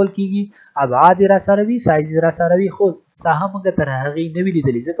راکول کېږي ابعاد یې راسره وي سایز یې راسره وي خو ساحه موږ تر هغې نه وي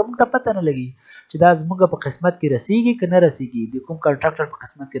لیدلې ځکه موږ ته پته نه لګي چې دا زموږ په قسمت کې رسیږي که نه رسیږي د کوم کنټراکټر په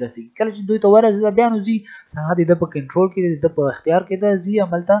قسمت کې رسیږي کله چې دوی ته ورسېده بیا نو ځي ساحه د ده په کنټرول کې د ده په اختیار کې ده ځي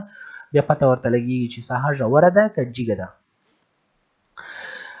هملته بیا پته ورته لګېږي چې ساحه ژوره ده که جګه ده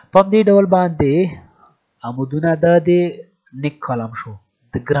په همدې ډول باندې عمودونه د نیک کالم شو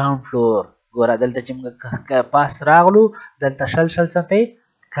د ګراوند فلور ګوره دلته چې موږ پاس راغلو دلته شل سنتۍ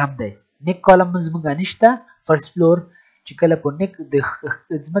کم دی نیک کالم زموږ نشته فرست فلور چې کله په نیک د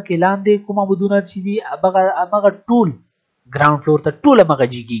ځمکې لاندې کوم عمودونه چې دي همغه ټول ګراوند فلور ته ټول همغه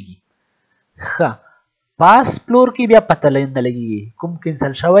جګېږي ښه پاس فلور کې بیا پته نه لګېږي کوم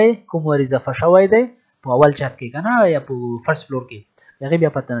کینسل شوی کوم ور اضافه شوی دی په اول چت کې که نه یا په فرست فلور کې هغې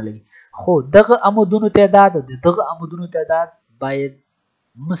بیا پته نه لګي خو دغه عمودونو تعداد د دغه عمودونو تعداد باید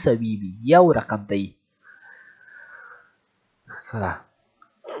مساوي وي یو رقم ته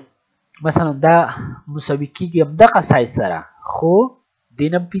مثلا دا مساوي کیږي همدغه سایز سره خو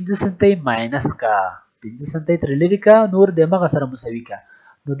دینه 15 سنتۍ ماینس کا 15 سنتۍ تر لري کا نور د مغه سره مساوي کا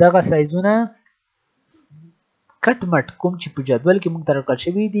نو دغه سایزونه کټ مټ کوم چې په جدول کې موږ درکړل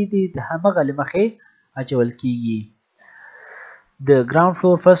شوی دي د همغه لمخې اچول کیږي د ګراوند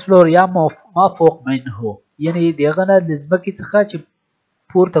فلور فرست فلور یا ما فوق منه یعنی دغه نه د ځمکې څخه چې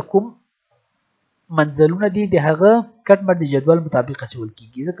پورته کوم منزلونه دي د هغه کټ مټ د جدول مطابق اچول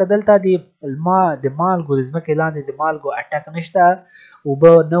کیږي ځکه دلته د مالګو د ځمکې لاندې د مالګو اټک نشته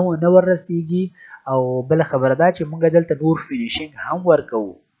اوبه نه ورسیږي او بل خبره ده چې موږ دلته نور فینیشینګ هم ورکو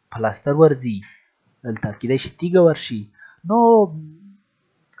پلاستر ورځي دلته کېدای شي تیږه ورشي نو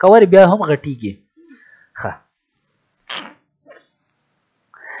کور بیا هم غټیږي ښه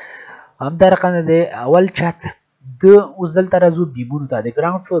همدا رقم دی اول چت د اوس دلته راځو بیمونو ته د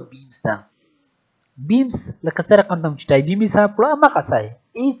ګراوند فلور بیمز ته بیمز لکه څه رقم ته چې ټای بیم حساب کړو همغه ځای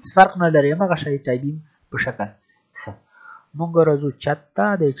هېڅ فرق نه لري همغه شی ټای بیم په شکل ښه موږ راځو چت ته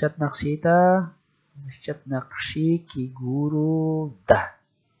د چت نقشې ته د چت نقشې کې ګورو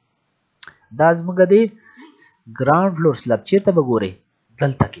دا زموږ د ګراوند فلور سلب چیرته به ګورئ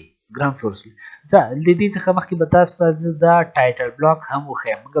دلته کې ګراوند فلور سلب د دې څخه مخکې به تاسو ته دا ټایټل بلاک هم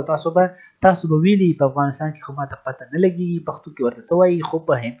وښیم موږ تاسو به ویلي په افغانستان کې خو ماته پته نه لګېږي پښتو کې ورته څه وایي خو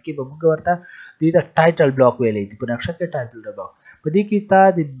په هند کې به موږ ورته دې ته ټایټل بلاک ویلی دي په نقشه کې ټایټل بلاک په دې کې تا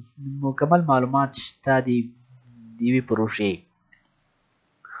د مکمل معلومات شته د یوې پروژې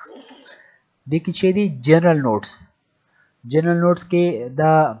دې کې چې دي جنرال نوټس کې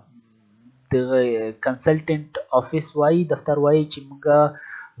دا د کنسلټنټ افیس وایي دفتر وایي چې موږ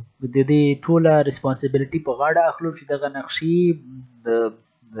د دې ټوله ریسپانسیبلټي په غاړه اخلو چې دغه نقشې د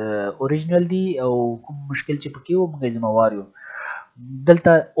اوریجنل دي او کوم مشکل چې پکې و موږ ذمہوار یو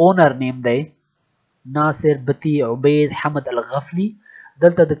دلته اونر نیم دی ناصر بتی عبید حمد الغفلی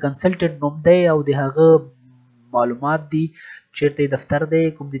دلته د کنسلټنټ نوم دی او د هغه معلومات دي چیرته دفتر دی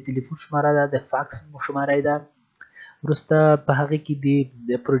کوم د ټلیفون شماره ده د فاکس شماره ده وروسته په هغه کې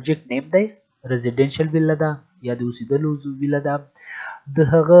د پروجیکټ نیم دی ریزیډنشل ویلا ده یا د اوسېدلو ویلا ده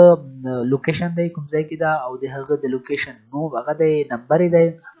د هغه لوکیشن دی کوم ځای کې ده او د هغه د لوکیشن نو هغه دی نمبر دی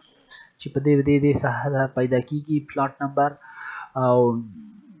چې په دې ساحه پیدا کیږي پلاټ نمبر او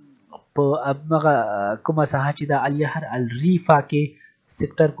په هغه کومه ساحه چې د الیهر الریفا کې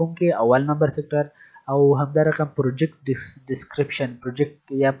سیکټر کوم کې اول نمبر سیکټر او همدارنګه پروجیکټ ډسکرپشن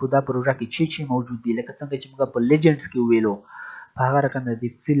پروجیکټ یا په دا پروژه کې چې موجود دي لکه څنګه چې موږ په لیجنډز کې ویلو په هغه رقم د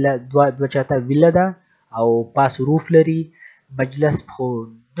ویلا دوه چاته ویلا ده او پاس روف لري مجلس خو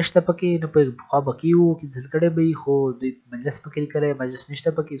نشته پکې نه په خوا بکی وو کې ځلکړې به خو د مجلس پکې کړي مجلس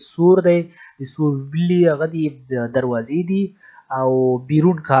نشته پکې سور دی د سور ویلي هغه دی دروازې دي او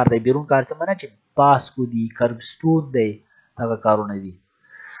بیرون کار دی بیرون کار څه معنی چې پاس کو دی کرب سټون دی هغه کارونه دي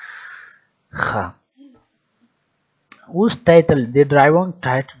ښه اوس ټایټل د ډراونګ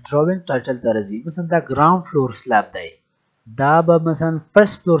ټایټل ته راځي مثلا دا ګراوند فلور سلاب دی دا به مثلا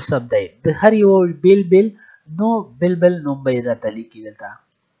فرست فلور سب دی د هر یو بیل نوم به یې راته لیکي دلته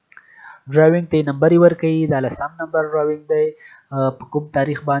ډراونګ ته نمبر یې ورکوي دا لسم نمبر ډراونګ دی په کوم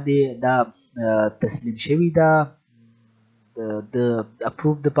تاریخ باندې دا تسلیم شوي ده د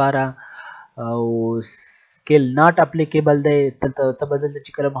اپروف دپاره او سکیل ناٹ اپلیکیبل دی دلته ته به دلته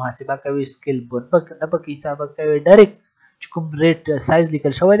چې کله محاسبه کوي سکیل نه پکې حسابه کوي ډایرکټ چې کوم ریټ سایز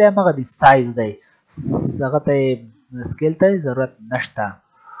لیکل شوی دی همغه د سایز دی هغه ته سکیل ته ضرورت نشته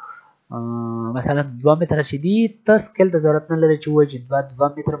مثلا 2 متره چې دي ته سکیل ته ضرورت نه لري چې وایي چې 2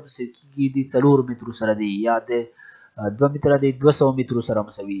 متره مساوي کېږي د 4 مترو سره دی یا د 2 متره د 200 مترو سره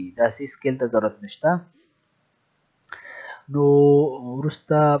مساوي داسې سکیل ته ضرورت نشته نو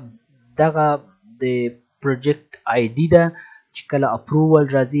وروسته دغه د پروجیکټ آی ډي ده چې کله اپروول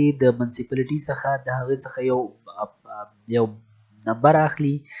راځي د منسیپلټي څخه د هغې څخه یو نمبر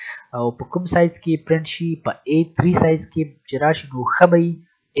اخلي او په کوم سایز کې پرنټ شي په A3 سایز کې چې راشي نو ښه به وي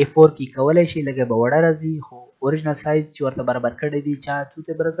A4 کې کولی شي لږه به وړه راځي خو اوریجنل سایز چې ورته برابر کړی دی چا څو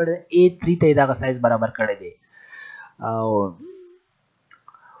ته برابر کړی دی A3 ته یې دغه سایز برابر کړی دی او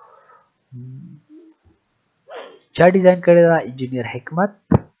چا ډیزاین کړی دا انجینیر حکمت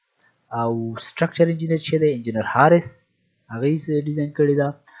او سټرکچر انجینیر چې دی انجینیر حارث هغه یې ډیزاین کړی دا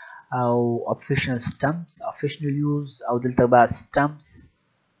او افیشنل سټمپس افیشنل یوز او دلته به سټمپس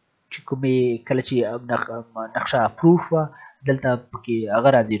چې کومې کله چې نقشه اپروو شوه دلته پکې هغه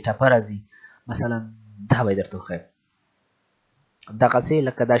راځي ټپه راځي مثلا دا به یې درته وښیم دغسې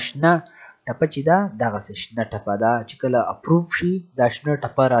لکه دا شنه ټپه چې ده دغسې شنه ټپه ده چې کله اپروو شي دا شنه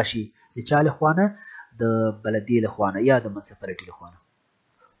ټپه راشي د چا لخوا نه د بلدیې لخوا نه یا د منسپلټي لخوا نه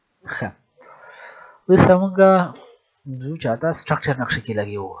ښه اوس همونږ ځو چاته سټرکچر نقشه کې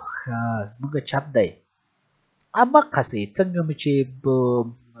لګې وو زمونږ چپ دی همقسې څنګه مې چې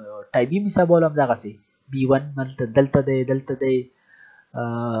ټایپي حسابول همدغسې B1 دلته دی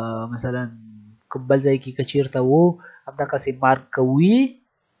مثلا کوم بل ځای کې که چېرته و همدغسې مارک کوي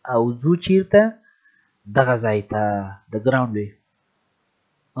او ځو چېرته دغه ځای ته د ګراوند وی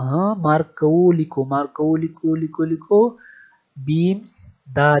مارک کوو لیکو بیمز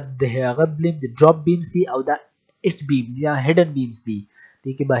دا د هغه بلیم د ډراپ بیمز دي او دا ایچ بیمز یا هیډن بیمز دي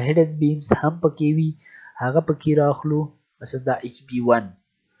دې کې به هیډن بیمز هم پکې وي هغه پکې راخلو مثلا دا ایچ بی 1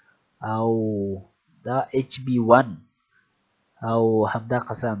 او دا ایچ بی 1 او همدا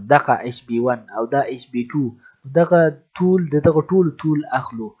قسم دغه ایچ بی 1 او دا ایچ بی 2 دغه ټول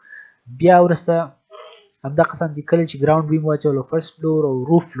اخلو بیا ورسته همدا قسم دي کله چې ګراوند ویم واچولو فرست فلور او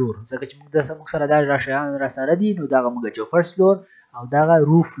روف فلور ځکه چې موږ سره دا راشیان را سره دي نو دغه موږ اچو فرست فلور او دغه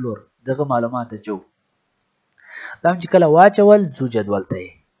روف فلور دغه معلومات اچو دا چې کله واچول ځو جدول ته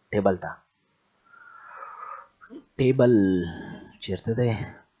ټیبل ته ټیبل چیرته دی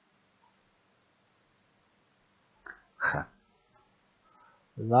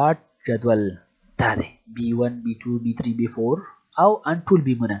واټ جدول دا دی B1 B2 B3 B4 او ان ټول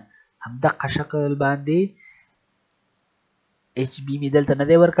بیمونه همدغه شکل باندې ایچ بی مې دلته نه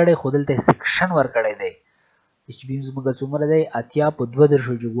دی ورکړی خو دلته سیکشن ورکړی دی ایچ بی زموږ څومره دی 80 په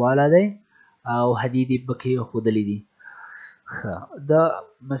 32 جګواله دی او حدید یې پکې ښودلي دي دا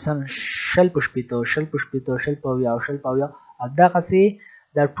مثلا 60 په 80 60 په 80 60 په 80 60 په 80 همدغسې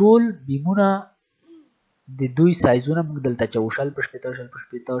دا ټول بیمونه د دوی سایزونه موږ دلته چو 60 په 80 60 په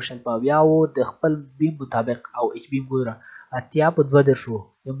 80 60 په 80 د خپل بیم مطابق او ایچ بیم ګوره 80 په 32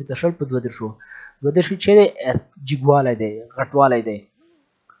 یو متر شل په 32 چې جګوالی دی غټوالی دی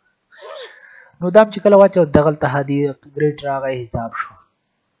نو دا چې کله واچو دغلته هادي ګریډ راغی حساب شو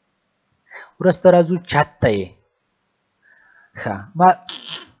ورسته راځو چت ته یې ما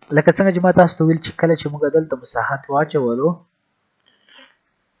لکه څنګه چې ما تاسو ته ویل چې کله چې موږ دلته مساحت واچولو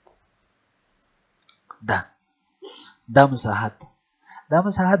دا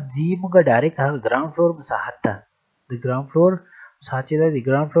مساحت ځي موږ ډایرکټ هغه ګراوند فلور مساحت ته د ګراوند فلور مساحت چې د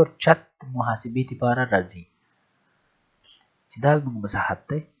ګراوند فلور چت محاسبې لپاره راځي چې دا زموږ مساحت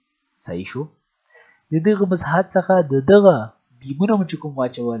دی صحیح شو د دغه مساحت څخه د دغه بیمونه مو چې کوم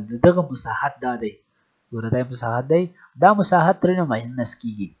واچول د دغه مساحت دا دی ګوره دا مساحت دی دا مساحت ترېنه ماینس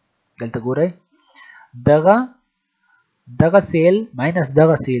کېږي دلته ګورئ دغه سیل ماینس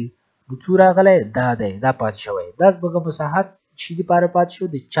دغه سیل نو څو راغلی دا دی دا پاتې شوی دا زموږ مساحت شي دپاره پاتې شو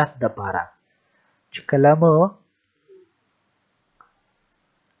د چت دپاره چې کله مو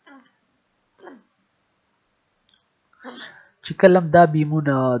چې کلم دا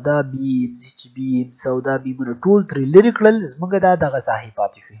بیمونه دا بیمز او دا بیمونه ټول ترې لرې کړل زموږ دغه ساحې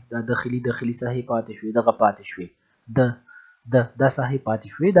پاتې شوې دا داخلي ساحې پاتې شوې دغه پاتې شوې دا ساحې پاتې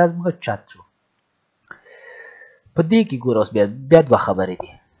شوې دا زموږ چت شو په دې کې ګوره اوس بیا دوه خبرې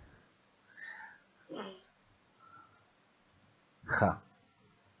دي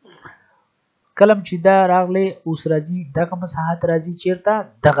کلم چې دا راغلی اوس راځي دغه مساحت راځي چیرته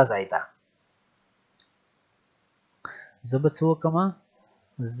دغه ځای ته زه به څه وکړم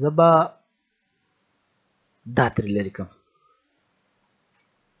زه به دا ترې لرې کړم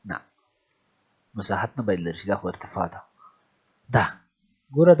نه مساحت نه باید لرې شي دا خو ارتفاع ده دا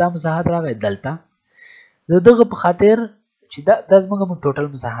ګوره دا مساحت راغی دلته د دغه په خاطر چې دا زموږ ټوټل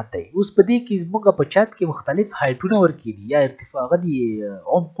مساحت دی اوس په دې کې زموږ په چت کې مختلف هایټونه ورکړي دي یا ارتفاع دي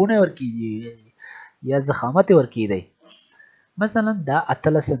عمقونه ورکړي دي یا ضخامت یې ورکړي دی مثلا دا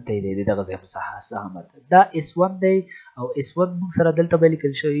 18 سنتي دی دغه ځای مساحت دا S1 دی او S1 موږ سره دلته به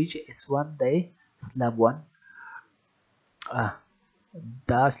لیکل شوی چې S1 دی سلاب 1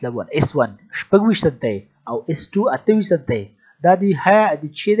 دا سلاب 1 S1 شپږویشت سنتي او S2 28 سنتي دا د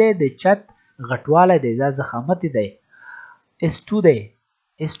چې دی د چت غټوالی دی دا ضخامت دی S2 دی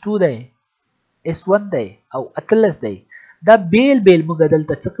S1 دی او 18 دی دا بیل موږ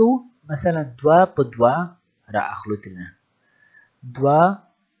دلته څه کوو مثلا 2 په 2 را اخلو ترېنه 2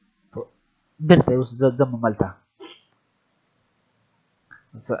 بیرته اوس ځم هملته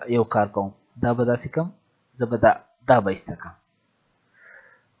یو کار کوم دا به داسې کوم زه به دا به ایسته کړم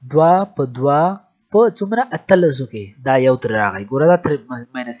 2 په 2 په څومره 18 کې دا یو ترې راغی ګوره دا ترې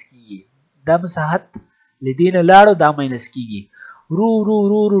ماینس کېږي دا مساحت له دې نه لاړو دا ماینس کېږي رو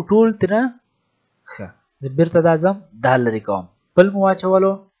ټول ترې ښه زه بیرته دا ځم دا لرې کوم بل مو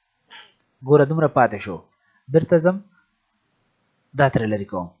واچولو ګوره دومره پاتې شو بیرته ځم دا ترې لرې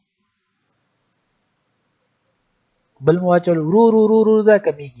کوم بل مو واچولو رو دا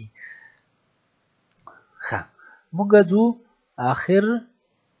کمیږي ښه موږ ځو آخر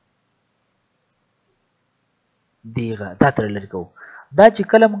دیغه دا ترې لرې کوو دا چې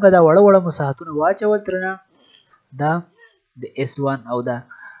کله موږ دا وړه وړه مساحتونه واچول ترنه دا د S1 او دا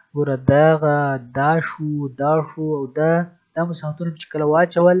ګوره دا شو او دا مساحتونه چې کله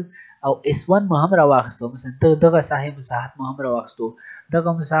واچول او S1 مو هم راواخستو، مثلا دغه ساحې مساحت مو هم راواخستو. دغه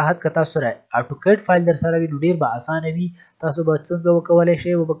مساحت که تاسو سره اټوکیډ فایل در سره وي نو ډیر به اسانه وي. تاسو به څنګه وکولای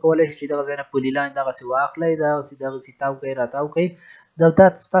شئ چې دغه ځای نه پولي لاین دغسې واخلئ، دغسې تاو کوئ راتاو کوئ.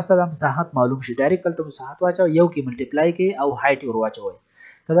 تاسو دا مساحت معلوم شي، ډایرکټ هلته مساحت واچوئ، یو کې ملټیپلای کوئ او هایټ یې ور واچوئ.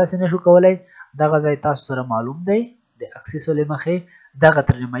 که داسې نشو کولی دغه ځای تاسو سره معلوم دی د اکسیس ولې مخې دغه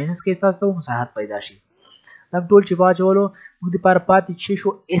ترنه ماینس کې تاسو مساحت پیدا شي. دا ټول چې واچولو موږ دپاره پاتې چې شو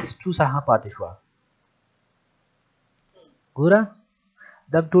S2 ساحه پاتې شوه. ګوره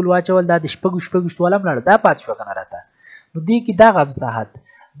دا ټول واچول، دا د شپږ والا هم لاړه، دا پاتې شوه که نه راته. نو دې کې دغه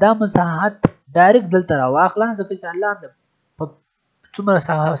دا مساحت ډایرکټ دلته راواخله، ځکه چې لاندې څومره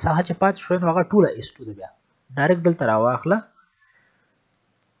ساحه چې پاتې شوه نو هغه ټوله S2 ده. بیا ډایرکټ دلته راواخله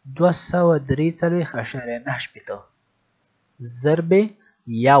 243.9 ضرب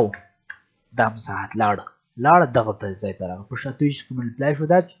یو، دا مساحت لاړه دغه ځای ته راغله، په 27 کې ملټپلای شو.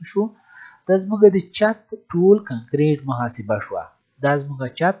 دا شو دا زموږ د چت ټول کنکریټ محاسبه شوه. دا زموږ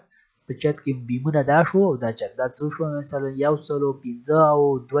چت په چت کې بیمونه دا شو او دا چت دا څه شو، مثلا 115 او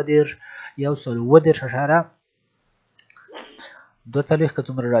 2.42 که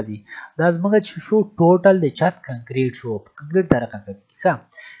څومره راځي. دا زموږ چې شو ټوټل د چت کنکریټ شو. کنکریټ دا رقم څه ښه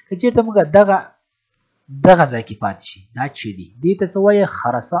که چېرته موږ دغه ځای کې پاتې شي، دا چې دي دې ته څه وایي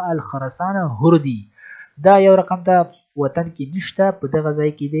الخرسانه هردي. دا یو رقم ته وطن کې نشته، په دغه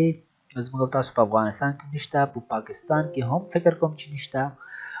ځای کې دی، زموږ تاسو په افغانستان کې نشته، په پاکستان کې هم فکر کوم چې نشته.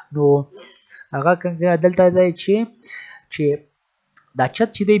 نو هغه دلته دی چې دا چت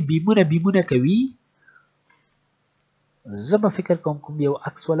چې دی بیمونه کوي. زه به فکر کوم یو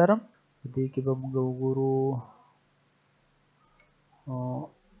عکس ولرم، په دې کې به موږ وګورو.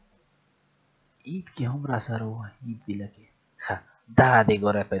 عید کې هم را سره و، عید بیله کې ښه دا دی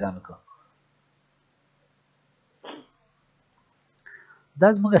ګوره پیدا مې کړ. دا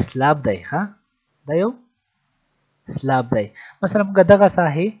زموږ سلاب دی، ښه دا یو سلاب دی. مثلا موږ دغه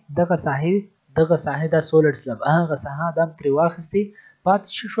ساحې دا سولډ سلاب هغه ساحه دا هم ترې واخیستې، پاتې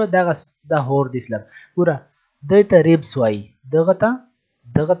شو دا هوردي سلاب. ګوره دې ته ریبس وایي، دغه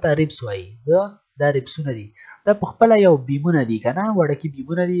ته ریبس وایي. دا ریبسونه دي، دا په خپله یو بیمونه دي که نه، وړکي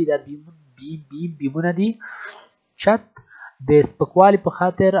بیمونه دي. دا بیمونه دي چت د سپکوالي په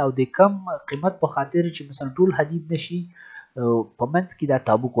خاطر او د کم قیمت په خاطر چې مثلا ټول حدید نشي په منځ کې دا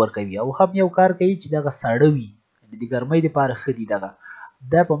تابوک ورکوي. او هم یو کار کوي چې دغه ساړه وي، د ګرمۍ دپاره ښه دي.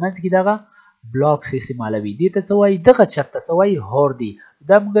 دا په منځ کې دغه بلاکس استعمالوي. دې ته څه وایي، دغه چت ته څه وایي، هوردي.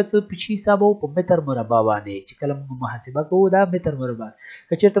 دا موږ څه په چی حسابوو، په متر مربع باندې. چې کله موږ محاسبه کوو دا متر مربع.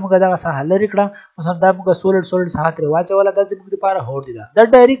 که چېرته موږ دغه ساحه لرې کړه، مثلا دا موږ سولډ ساحه ترې واچوله، دا زموږ دپاره هوردي ده. دا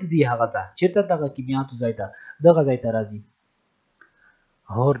ډایرکټ ځي هغه ته چېرته دغه کیمیاتو ځای ته، دغه ځای ته راځي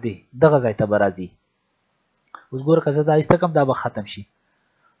هوردي، دغه ځای ته به راځي. اوس ګوره که زه دا ایسته کړم دا به ختم شي،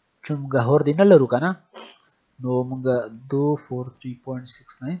 چون موږ هوردي نه لرو که نه. نو موږ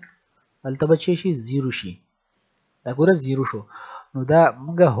 243.69 هلته به چې شي 0 شي. دا ګوره 0 شو. نو دا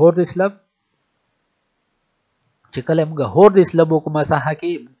موږ هوردي سلب چې کله موږ هوردي سلب وکړو مساحه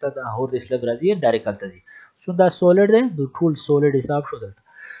کې، موږ ته دا هوردي سلب راځي ډایرکټ هلته ځي. چون دا سولډ دی نو ټول سولډ حساب شو دلته.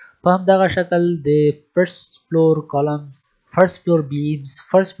 په همدغه شکل د فرست فلور کالمز، فرست فلور بیمز،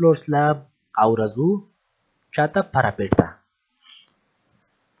 فرست فلور سلب او رزو چاته پراپیټ ته.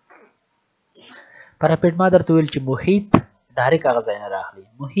 پراپیټ ما درته ویل چې محیط ډایرکټ هغه ځای نه راخلي،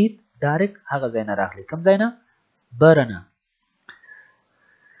 محیط ډایرکټ هغه ځای نه راخلي. کوم ځای نه؟ بره نه.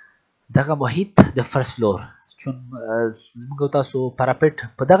 دغه محیط د فرست فلور، چون موږ تاسو پراپیټ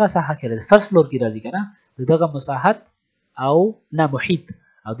په دغه ساحه کې راځي، فرست فلور کې راځي که نه، دغه مساحت او نه محیط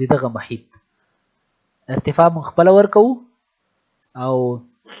او دغه محیط ارتفاع موږ خپله ورکوو او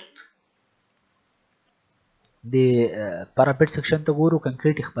د پراپیټ سیکشن ته ګورو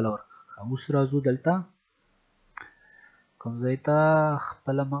کنکریټ یې خپله ورکوو. اوس راځو دلته کوم ځای ته،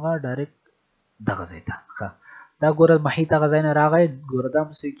 خپله مغه ډایرکټ دغه ځای ته. ښه دا ګوره محیط هغه ځای نه راغی. ګوره دا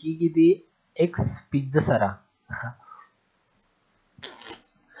مسو کېږي د x5 سره.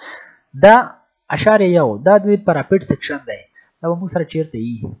 دا اشاریه 1 دا د پراپیټ سیکشن دی. دا به موږ سره چېرته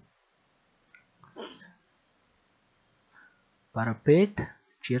یي، پراپیټ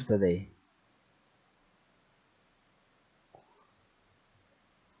چېرته دی؟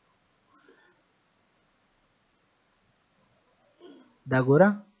 دا ګوره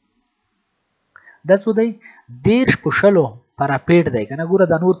دا څو دی؟ 13 پراپیټ دی که نه. ګوره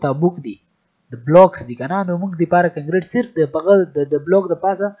دا نور تابوک دي، د بلاکس دي که نه. نو موږ دپاره کنکریټ صرف د بلاک د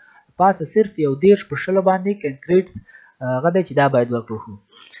پاسه صرف یو 13 باندې کنکریټ هغه دی چې دا باید ورکړل شو.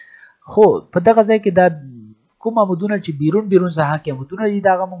 خو په دغه ځای کې دا کوم عمودونه چې بیرون ساحه کې عمودونه دي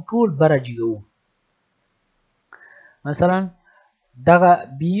دا هغه موږ ټول بره جګوو. مثلا دغه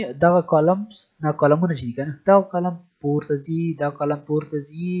کالمونه چې دي که نه دغه کالم پورته ځي دا کالم پورته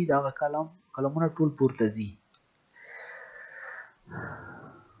ځي دغه کالمونه ټول پورته ځي.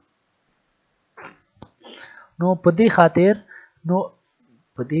 نو په دې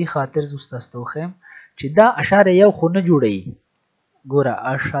خاطر زه تاسو ته وښیم چې دا اشاریه یو خو نه جوړوي. ګوره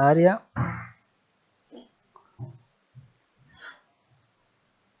اشاریه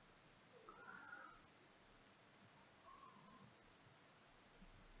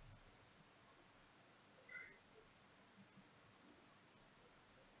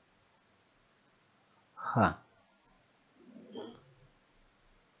ها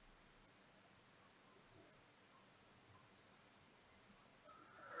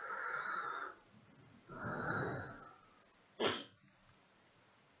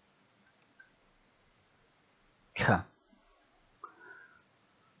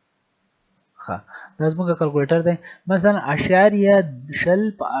دا زموږ کلکولیټر دی. مثلا اشاریه شل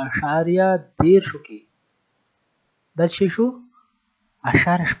په اشاریه دیرشو کې دا څه شو؟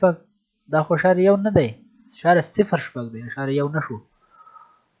 اشاریه شپږ. دا خو اشاریه یو نه دی، اشاریه صفر شپږ دی، اشاریه یو نه شو.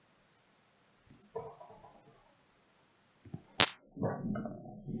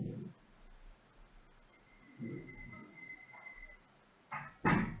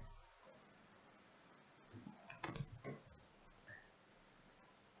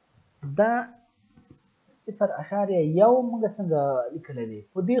 دا 0.1 موږ څنګه لیکلی دی؟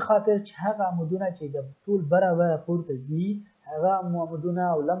 په دې خاطر چې هغه عمودونه چې د ټول برابر پورته ځي هغه عمودونه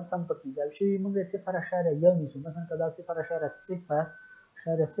او لمسم پکې اضافه شوي موږ 0.1 نیسو. مثلا که دا 0.0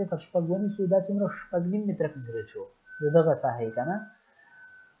 ونیسو دا څومره 6.5 متره کنکریټ شو د دغه ساحې که نه،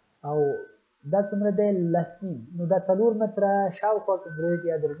 او دا څومره دی 10.5. نو دا 4 متره شاوخوا کنکریټ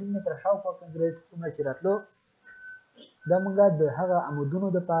یا 3.5 متره شاوخوا کنکریټ څومره چې راتلو دا موږ د هغه عمودونو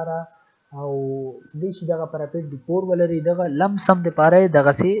دپاره او دې چې دغه پراپیټ ډیپور ولري دغه لمسم دپاره یې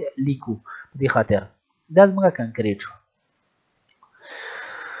دغسې لیکو. په دې خاطر دا زموږ کنکریټ شو.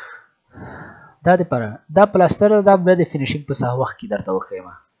 دا دپاره دا پلاستر دا بیا د فینیشینګ په ساحه وخت کې درته وښیم.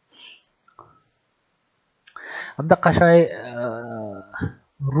 همدغه شی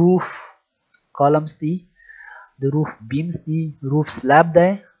روف کالمز دي، د روف بیمز دي، روف سلاب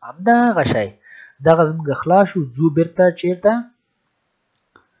دی، همدغه شی دغه زموږ خلاص شو. ځو بیرته چیرته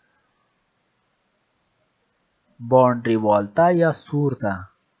باونډري وال ته یا سور ته.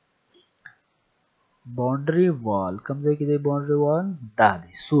 باونډري وال کوم ځای کې دی؟ باونډري وال دا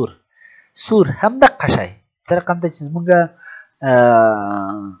دی سور همدغه شی څه رقم ته چې زموږ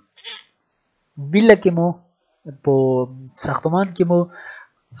بیله کې مو په ساختمان کې مو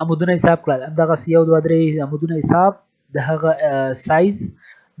عمودونه حساب کړل همدغسې 1 2 3 عمودونه حساب د هغه سایز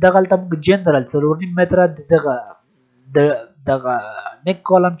دغلته موږ جنرال 4.5 متره دغه نیک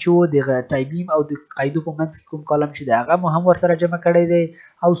کالم چې و دغه ټایبیم او د قاعدو په منځ کې کوم کالم چې دی هغه مو هم ورسره جمع کړی دی.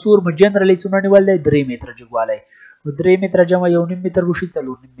 او سور مو جنرالي څومره نیول دی؟ 3 متره جګوالی. نو 3 متره جمع 1.5 متر وشي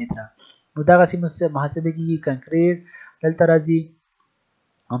 4.5 متره. نو دغسې محاسبه کېږي. کنکریټ دلته راځي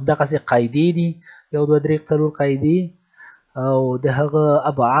همدغسې قاعدې دي 1 2 3 4 قاعدې او د هغه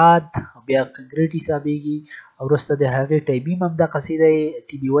ابعاد بیا کنکریټ حسابېږي او وروسته د هغې ټایبیم همدغسې دی.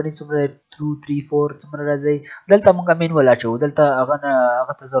 ټي بي 1 څومره 2 3 4 څومره راځي. دلته موږ مینول اچوو، دلته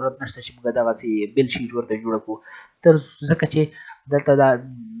هغه ته ضرورت نشته چې موږ دغسې بل شیټ ورته جوړه کړو ځکه چې دلته دا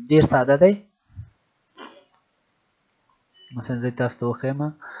ډېر ساده دی. مثلا زه تاسو ته وښیم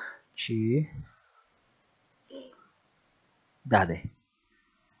چې دا دی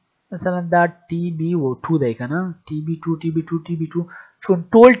مثلا دا ټي بي 2 دی که نه، ټي بي 2 ټي بي 2 ټي بي 2 چون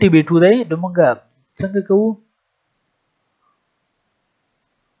ټول ټي بي 2 دی نو موږ څنګه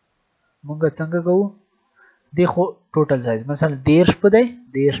کوو؟ دی خو ټوټل سایز مثلا 13 په دی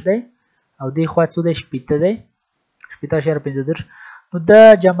 13 دی او دی خوا څو دی 18 دی 18.5. نو دا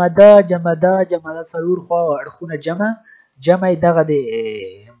جمع دا څلور خوا اړخونه جمع یې دغه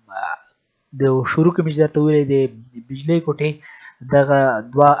د شروع کې مې درته ویلی د بجلۍ کوټې دغه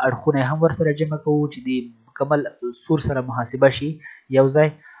 2 اړخونه هم ورسره جمع کوو چې د مکمل سور سره محاسبه شي یو ځای.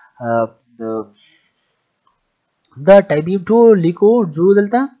 دا ټایبیم ټول لیکو ځو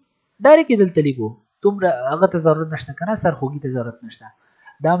دلته ډایرکټ دلته لیکو دومره هغه ته ضرورت نشته که نه، سرخوږي ته ضرورت نشته.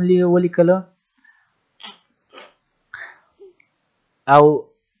 دا هم ولیکله او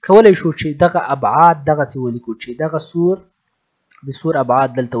کولی شو چې دغه ابعاد دغسې ولیکو چې دغه د سور ابعاد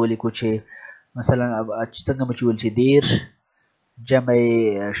دلته ولیکو چې مثلا څنګه مو چې ویل چې 13 جمع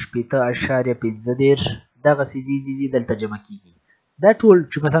 18.15 دغسې ځي دلته جمع کېږي. دا ټول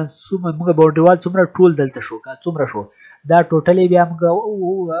چې مثلا موږ باونډري وال څومره ټول دلته شو څومره شو دا ټوټلی بیا موږ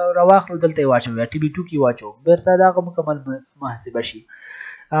راواخلو دلته یې واچو یا TB2 کې واچو بیرته دغه مکمل محاسبه شي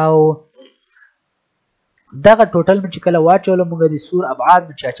او دغه ټوټل چې کله واچولو موږ د سور ابعاد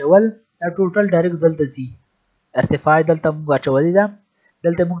چې اچول دا ټوټل ډایرکټ دلته ځي ارتفاع دلته موږ اچولې ده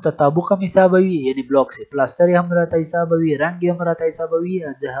دلته موږ تطابق هم حسابوي یعنی بلاک سي پلاستر هم راته حسابوي رنګ هم راته حسابوي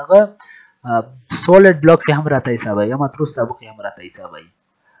د هغه سولید بلاک سي هم راته حسابوي یا متروس تطابق هم راته حسابوي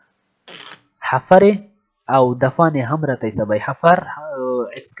حفر او دفن هم راته حسابوي حفر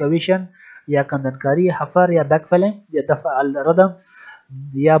اکسکاویشن یا کندنکاری حفر یا بیک فلنگ یا دفع الردم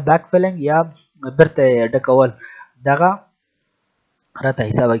یا بیک فلنگ یا برته ډکول دغه راته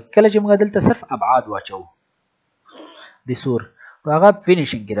حسابوي کله چې موږ دلته صرف ابعاد واچو د سور هغه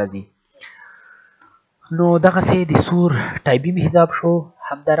فینیشینګ کې راځي نو دغه سه د سور ټایپینګ حساب شو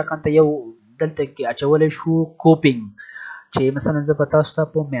همدا رقم ته یو دلته کې اچولې شو کوپینګ چې مثلا زه په تاسو ته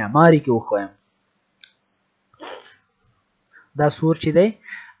په معماري کې وښیم دا سور چې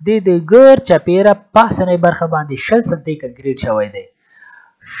دی د ګر چاپیره پاسنۍ برخه باندې 60 سنتي کنکریټ شوی دی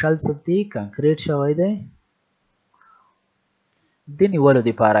 60 سنتي کنکریټ شوی دی د نیولو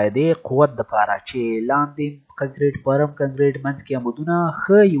لپاره د قوت لپاره چې لاندې کنکریټ پرم کنکریټ منځ کې عمودونه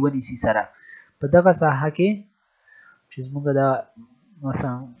ښه ونیسي سره په دغه ساحه کې چې زموږ د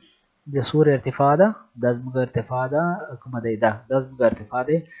مثلا د سور ارتفاع ده دا زموږ ارتفاع ده کومه دی دا زموږ ارتفاع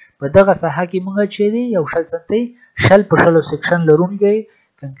دی په دغه ساحه کې موږ چې دی یو 60 سنتي شل په شلو سیکشن لرونکی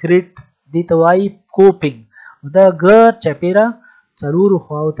کنکریټ دې ته وایي کوپینګ دا ګر چاپیره څلورو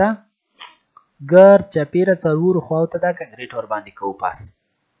خواو ته ګر چاپیره څلورو خواو ته دا کنکریټ ور باندې کوو پاس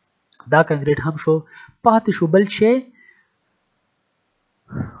دا کنکریټ هم شو پاتې شو بل شی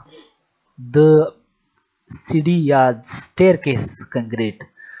د CD یا سټیر کیس کنکریټ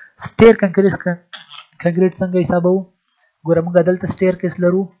سټیر کنکریټ څنګه حسابو ګوره موږ دلته سټیر کیس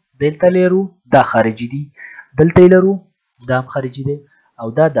لرو دلته لرو دا خارجي دي دلته لرو دا هم خارجي دي او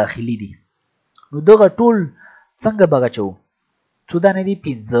دا داخلي دي نو دغه ټول څنګه بغچو څو دانې دي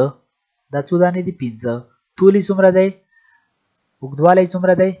 15 دا څو دانې دي 15 طولي څومره دی اوږدوالی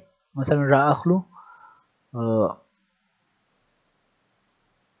څومره دی مثلا را اخلو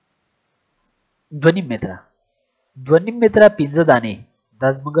 2.5 متره 2.5 متره 15 دانې دا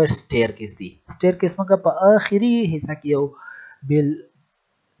زموږ سټیر کیس دی سټیر کیس موږ په اخري حصہ کې یو بیل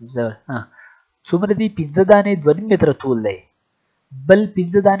څومره دی 15 دانې 2.5 متره طول دی بل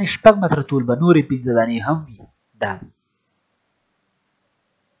 15 دانې 6 متره طول به نورې 15 دانې هم وي دا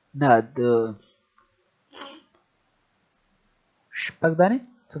نه د 6 دانې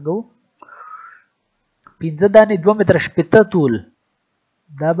څنګه وو 15 دانې 2 متره 8 طول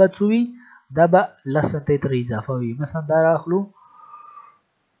دا به څو وي دا به 10 سنتي تر اضافه وي مثلا دا راخلو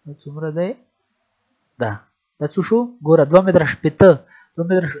څومره دی دا څو شو ګوره 2 متره 8 2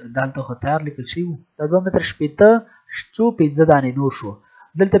 متره دلته خو تیار لیکل شوی وو دا 2 متره 8 څو 15 دانې نور شو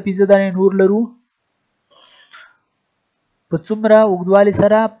دلته 15 دانې نور لرو په څومره اوږدوالي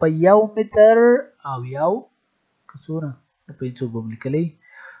سره په 1 متر او یو کڅوره په څو به لیکلی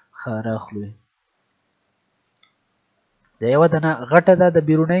ښه راخلو د یوه دانه غټه ده د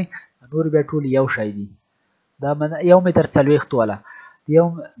بیرونۍ نور بیا ټول یو شی دي دا 1 متر 40 والا یو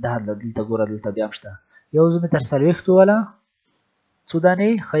دا دلته ګوره دلته بیا هم شته 1 متر 40 والا څو دانې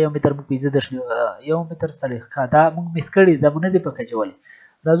ښه 1 متر 15 1 متر 40 دا موږ مس کړي دا مونږ نه دي پکې چولې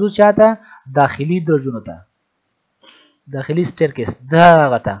راځو چاته داخلي درجونو ته داخلي سټیر کیس دا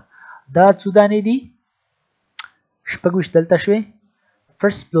غته دا څو دانې دي شپږ دلته شوي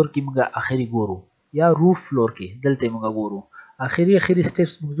فرست فلور کې موږ اخري ګورو یا روف فلور کې دلته موږ ګورو اخري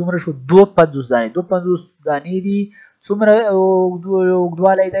سټیپس موږ دومره شو 250 دانې 250 دانې دي څومره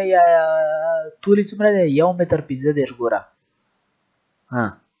اوږدوالی دی یا طولي څومره دی 1 متر 15 ګوره ها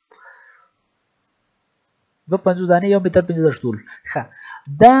 250 دانې 1 متر 15 طول ښه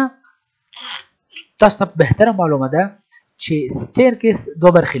دا تاسو ته بهتره معلومه ده چې سټیر کیس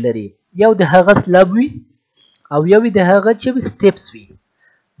دوه برخې لري یو د هغه سلاب وي او یو د هغه چې سټیپس وي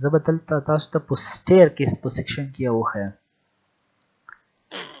زه به دلته تاسو ته په سټیر کیس په سیکشن کې وښیم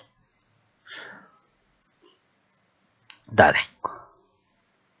دا دی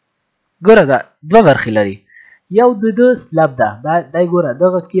ګوره دا دوه برخې لري یو د سلاب ده دا ګوره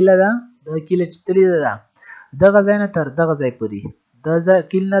دغه کیله ده دغه کیله چې تللې ده دغه ځای نه تر دغه ځای پورې دا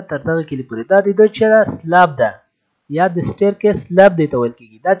کیل نه تر دغه کیلې پورې دا د چې سلاب ده یا د سټیر کیس سلاب دی ته ویل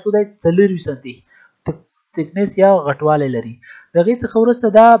کېږي دا څو دی 40 سنتي تکنس یا غټوالی لري د هغې څخه وروسته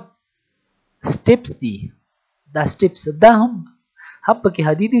دا سټیپس دي دا سټیپس دا هم پکې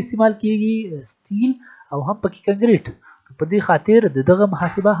حدید استعمال کېږي سټیل او هم پکې کنکریټ په دې خاطر دغه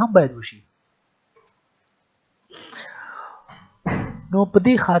محاسبه هم باید وشي نو په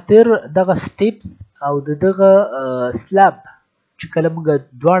دې خاطر دغه سټیپس او دغه سلاب چې کله موږ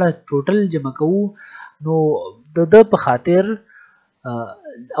دواړه ټوټل جمع کوو نو د په خاطر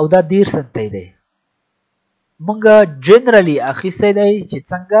او دا 13 سنتی دی موږ جنرالي اخیستی دی چې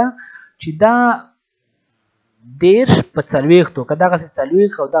څنګه چې دا 13 په 40 که دغسې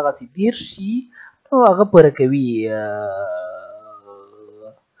 40 او دغسې 13 شي نو هغه پوره کوي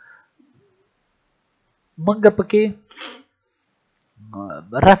موږ پکې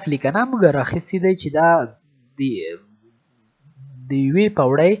رفلی که نه موږ راخیستی دی چې دا د یوې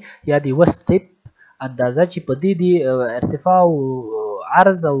پوړۍ یا د یوه سټیپ اندازه چې په دې د ارتفاع او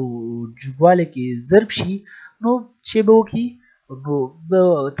عرض او جګوالی کې ضرب شي نو چې به وکړي نو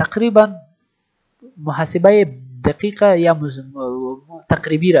تقریبا محاسبه دقیقه یا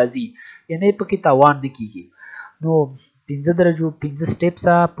تقریبي راځي یعنی پکې تاوان نه کیږي نو 15 درجو 15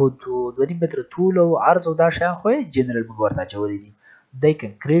 سټیپسه په 2.5 متره طول او عرض او دا شیان خو یې جنرال موږ ورته اچولی دي دی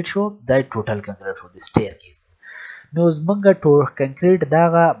کنکریټ شو دا ټوټل کنکریټ شو د سټیر کیس نو زمونږ کنکریټ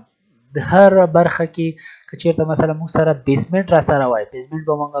دغه د هر برخه کې که چېرته مثلا موږ سره بیسمنټ را سره وای بیسمنټ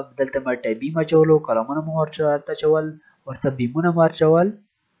به موږ دلته مټی بیم اچولو کلمونه مو ورته اچول ورته بیمونه مو اچول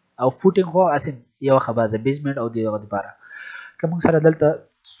او فوټینګ خو اسې یوه خبره ده بیسمنټ او د هغه دپاره که موږ سره دلته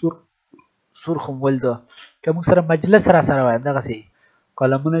سور خمول ده که موږ سره مجلس را سره وای همدغسې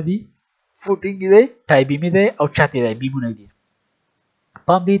کلمونه دي فوټینګ دی ټای بیمې دی او چتې دی بیمونه دي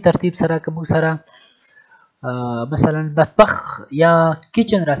په همدې ترتیب سره که موږ سره مثلا مطبخ یا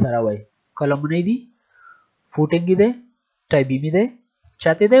کچن را سره وای کلمونه دي فوټینګ دی ټای بیمې دی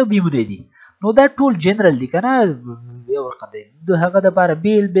چتې دی او بیمونه دي نو دا ټول جنرال دي که نه یو رقم دی د هغه دپاره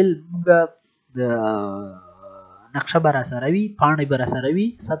بیل موږ د نقشه به را سره وي پاڼې به را سره وي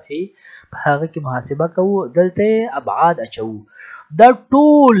صفحې په هغه کې محاسبه کوو دلته ابعاد اچوو دا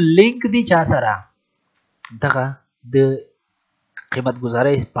ټول لینک دی چا سره دغه د قیمت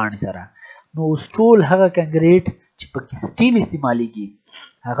ګزارۍ پاڼې سره نو اوس ټول هغه کنکریټ چې پکې سټیل استعمالیږي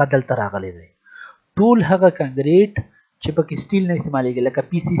هغه دلته راغلی دی ټول هغه کنکریټ چې پکې سټیل نه استعمالیږي لکه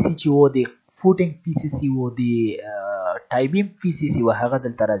پی سی سی چې و د فوټینګ پی سی سی و د ټای بیم پی سی سی و هغه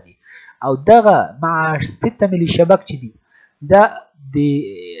دلته راځي او دغه مع 6 ملي شبک چې دي دا د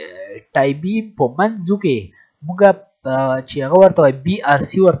ټای بیم په منځو کې موږ چې هغه ورته وایي بي آر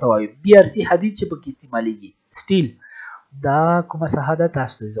سی ورته وایو بي آر سی حدید چې پکې استعمالیږي سټیل دا کومه ساحه ده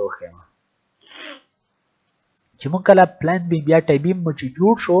تاسو ته زه وښیم چې موږ کله پلان بیم یا ټای بیم مو چې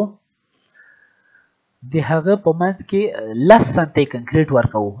جوړ شو د هغه په منځ کې 10 سنتۍ کنکریټ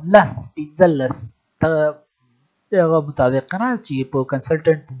ورکوو 15 هغه مطابق که نه چې په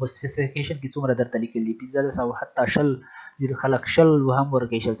کنسلټنټ په سپیسیفیکیشن کې څومره درته لیکلي دي 15 او حتی 20 ځینې خلک 20 هم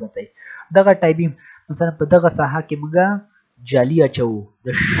ورکوي 20 سنتۍ دغه ټای بیم مثلا په دغه ساحه کې موږ جالي اچوو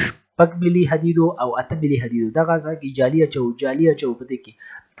د 6 ملي حدیدو او 8 ملي حدیدو دغه ساحه کې جالي اچوو په دې کې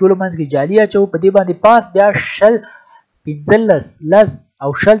ټولو منځ کې جالي اچوو په دې باندې پاس بیا 15 او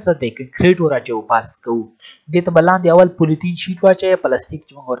 20 سنتۍ کنکریټ ور اچوو پاس کوو دې ته به لاندې اول پولیتین شیټ واچوئ پلاستیک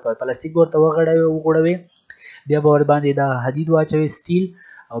چې موږ ورته وایو پلاستیک ورته وغوړوئ بیا به ور باندې دا حدید واچوي سټیل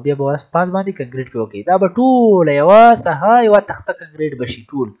او بیا به پاس باندې کنکریټ پې وکړي دا به ټوله یوه ساحه یوه تخته کنکریټ به شي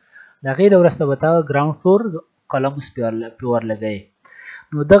ټول د هغې نه وروسته به تا ګراوند فلور کلموس پې ورلګوي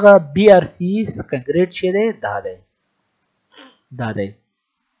نو دغه بي آر سی کنکریټ چې دی دا دی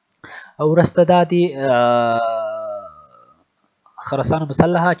او وروسته دا د خرسانو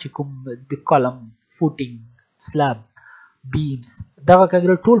مسلحه چې کوم د کلم فوټینګ سلاب بیمز دغه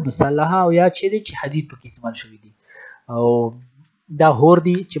کنکریټ ټول مسلحه او یا چې دی چې حدید پکې استعمال شوي دي او دا هور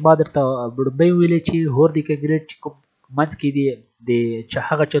دی چې ما درته وړومبی ویلې چې هور دی کنکریټ چې کوم منځ کې دی د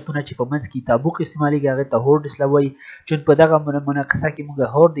هغه چتونه چې په منځ کې تابوق استعمالیږي هغې ته هور ډسله وایي چون په دغه مناقصه کې موږ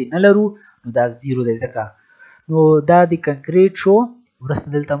هور دی نه لرو نو دا زیرو دی ځکه نو دا د کنکریټ شو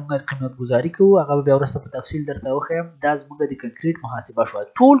وروسته دلته موږ قیمت گذاري کوو هغه بیا وروسته په تفصیل درته وښیم دا زموږ د کنکریټ محاسبه شوه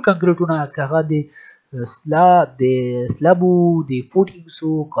ټول کنکریټونه که هغه د سلابو د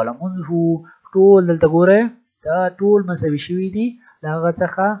فوټینګسو کلمونو ټول دلته ګورئ دا ټول مساوي شوي دي له هغه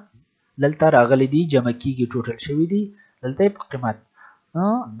څخه دلته راغلي دي جمع کیږي ټوټل شوي دي دلته په قیمت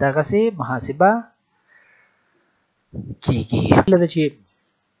دغسې محاسبه کیږي چې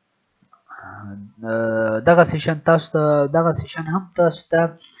دغه سیشن تاسو ته دغه سیشن هم تاسو ته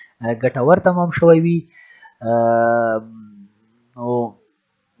ګټور تمام شوی وي نو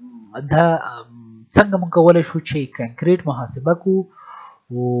دا څنګه موږ کولی شو چې کنکریټ محاسبه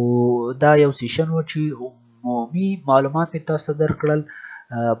کوو دا یو سیشن و چې عمومي معلومات مې تاسو ته درکړل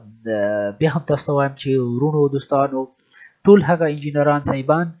بیا هم تاسو ته وایم چې ورونو دوستانو ټول هغه انجینران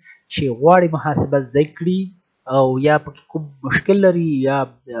صاحبان چې غواړي محاسبه زده کړي او یا پکې کوم مشکل لري یا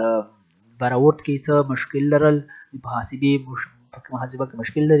براورد کې څه مشکل لرل د محاسبې په محاسبه کې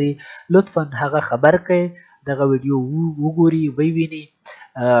مشکل لري لطفا هغه خبر کړئ دغه ویډیو وګوري وویني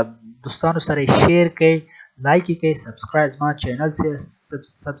دوستانو سره شیر کړئ لایک یې کړئ سبسکرایب زما چینل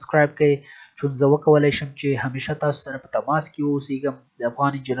سبسکرایب کړئ چون زه وکولی شم چې همیشه تاسو سره په تماس کې واوسیږم د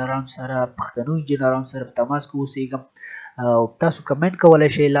افغان انجینرانو سره پښتنو انجینرانو سره په تماس کې واوسیږم او تاسو کمنټ کولی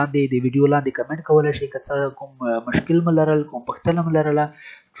شئ لاندې د ویډیو لاندې کمنټ کولی شئ که څه کوم مشکل مو لرل کوم پوښتنه مو لرله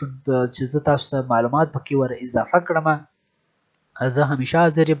چې زه تاسو ته معلومات پکې ور اضافه کړم زه همیشه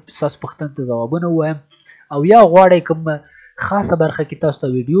حاضر یم ستاسو پوښتنو ته ځوابونه ووایم او یا غواړئ کوم خاصه برخه کې تاسو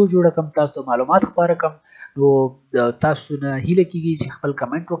ته ویډیو جوړه کړم تاسو ته معلومات خپاره کړم نو تاسو نه هیله کېږي چې خپل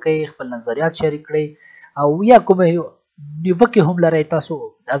کمنټ وکړئ خپل نظریات شریک کړئ او یا کومه نیوکې هم لرئ تاسو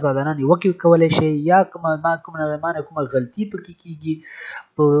ازادانه نیوکې کولی شئ یا ما نه کومه غلطي پکې کېږي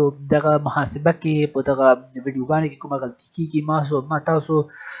په دغه محاسبه کې په دغه ویډیوګانو کې کومه غلطي کېږي ما تاسو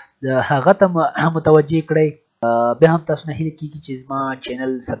هغه ته متوجه کړئ بیا هم تاسو نه هیله کېږي چې زما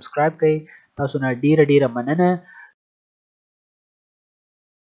چینل سبسکرایب کړئ تاسو نه ډیره مننه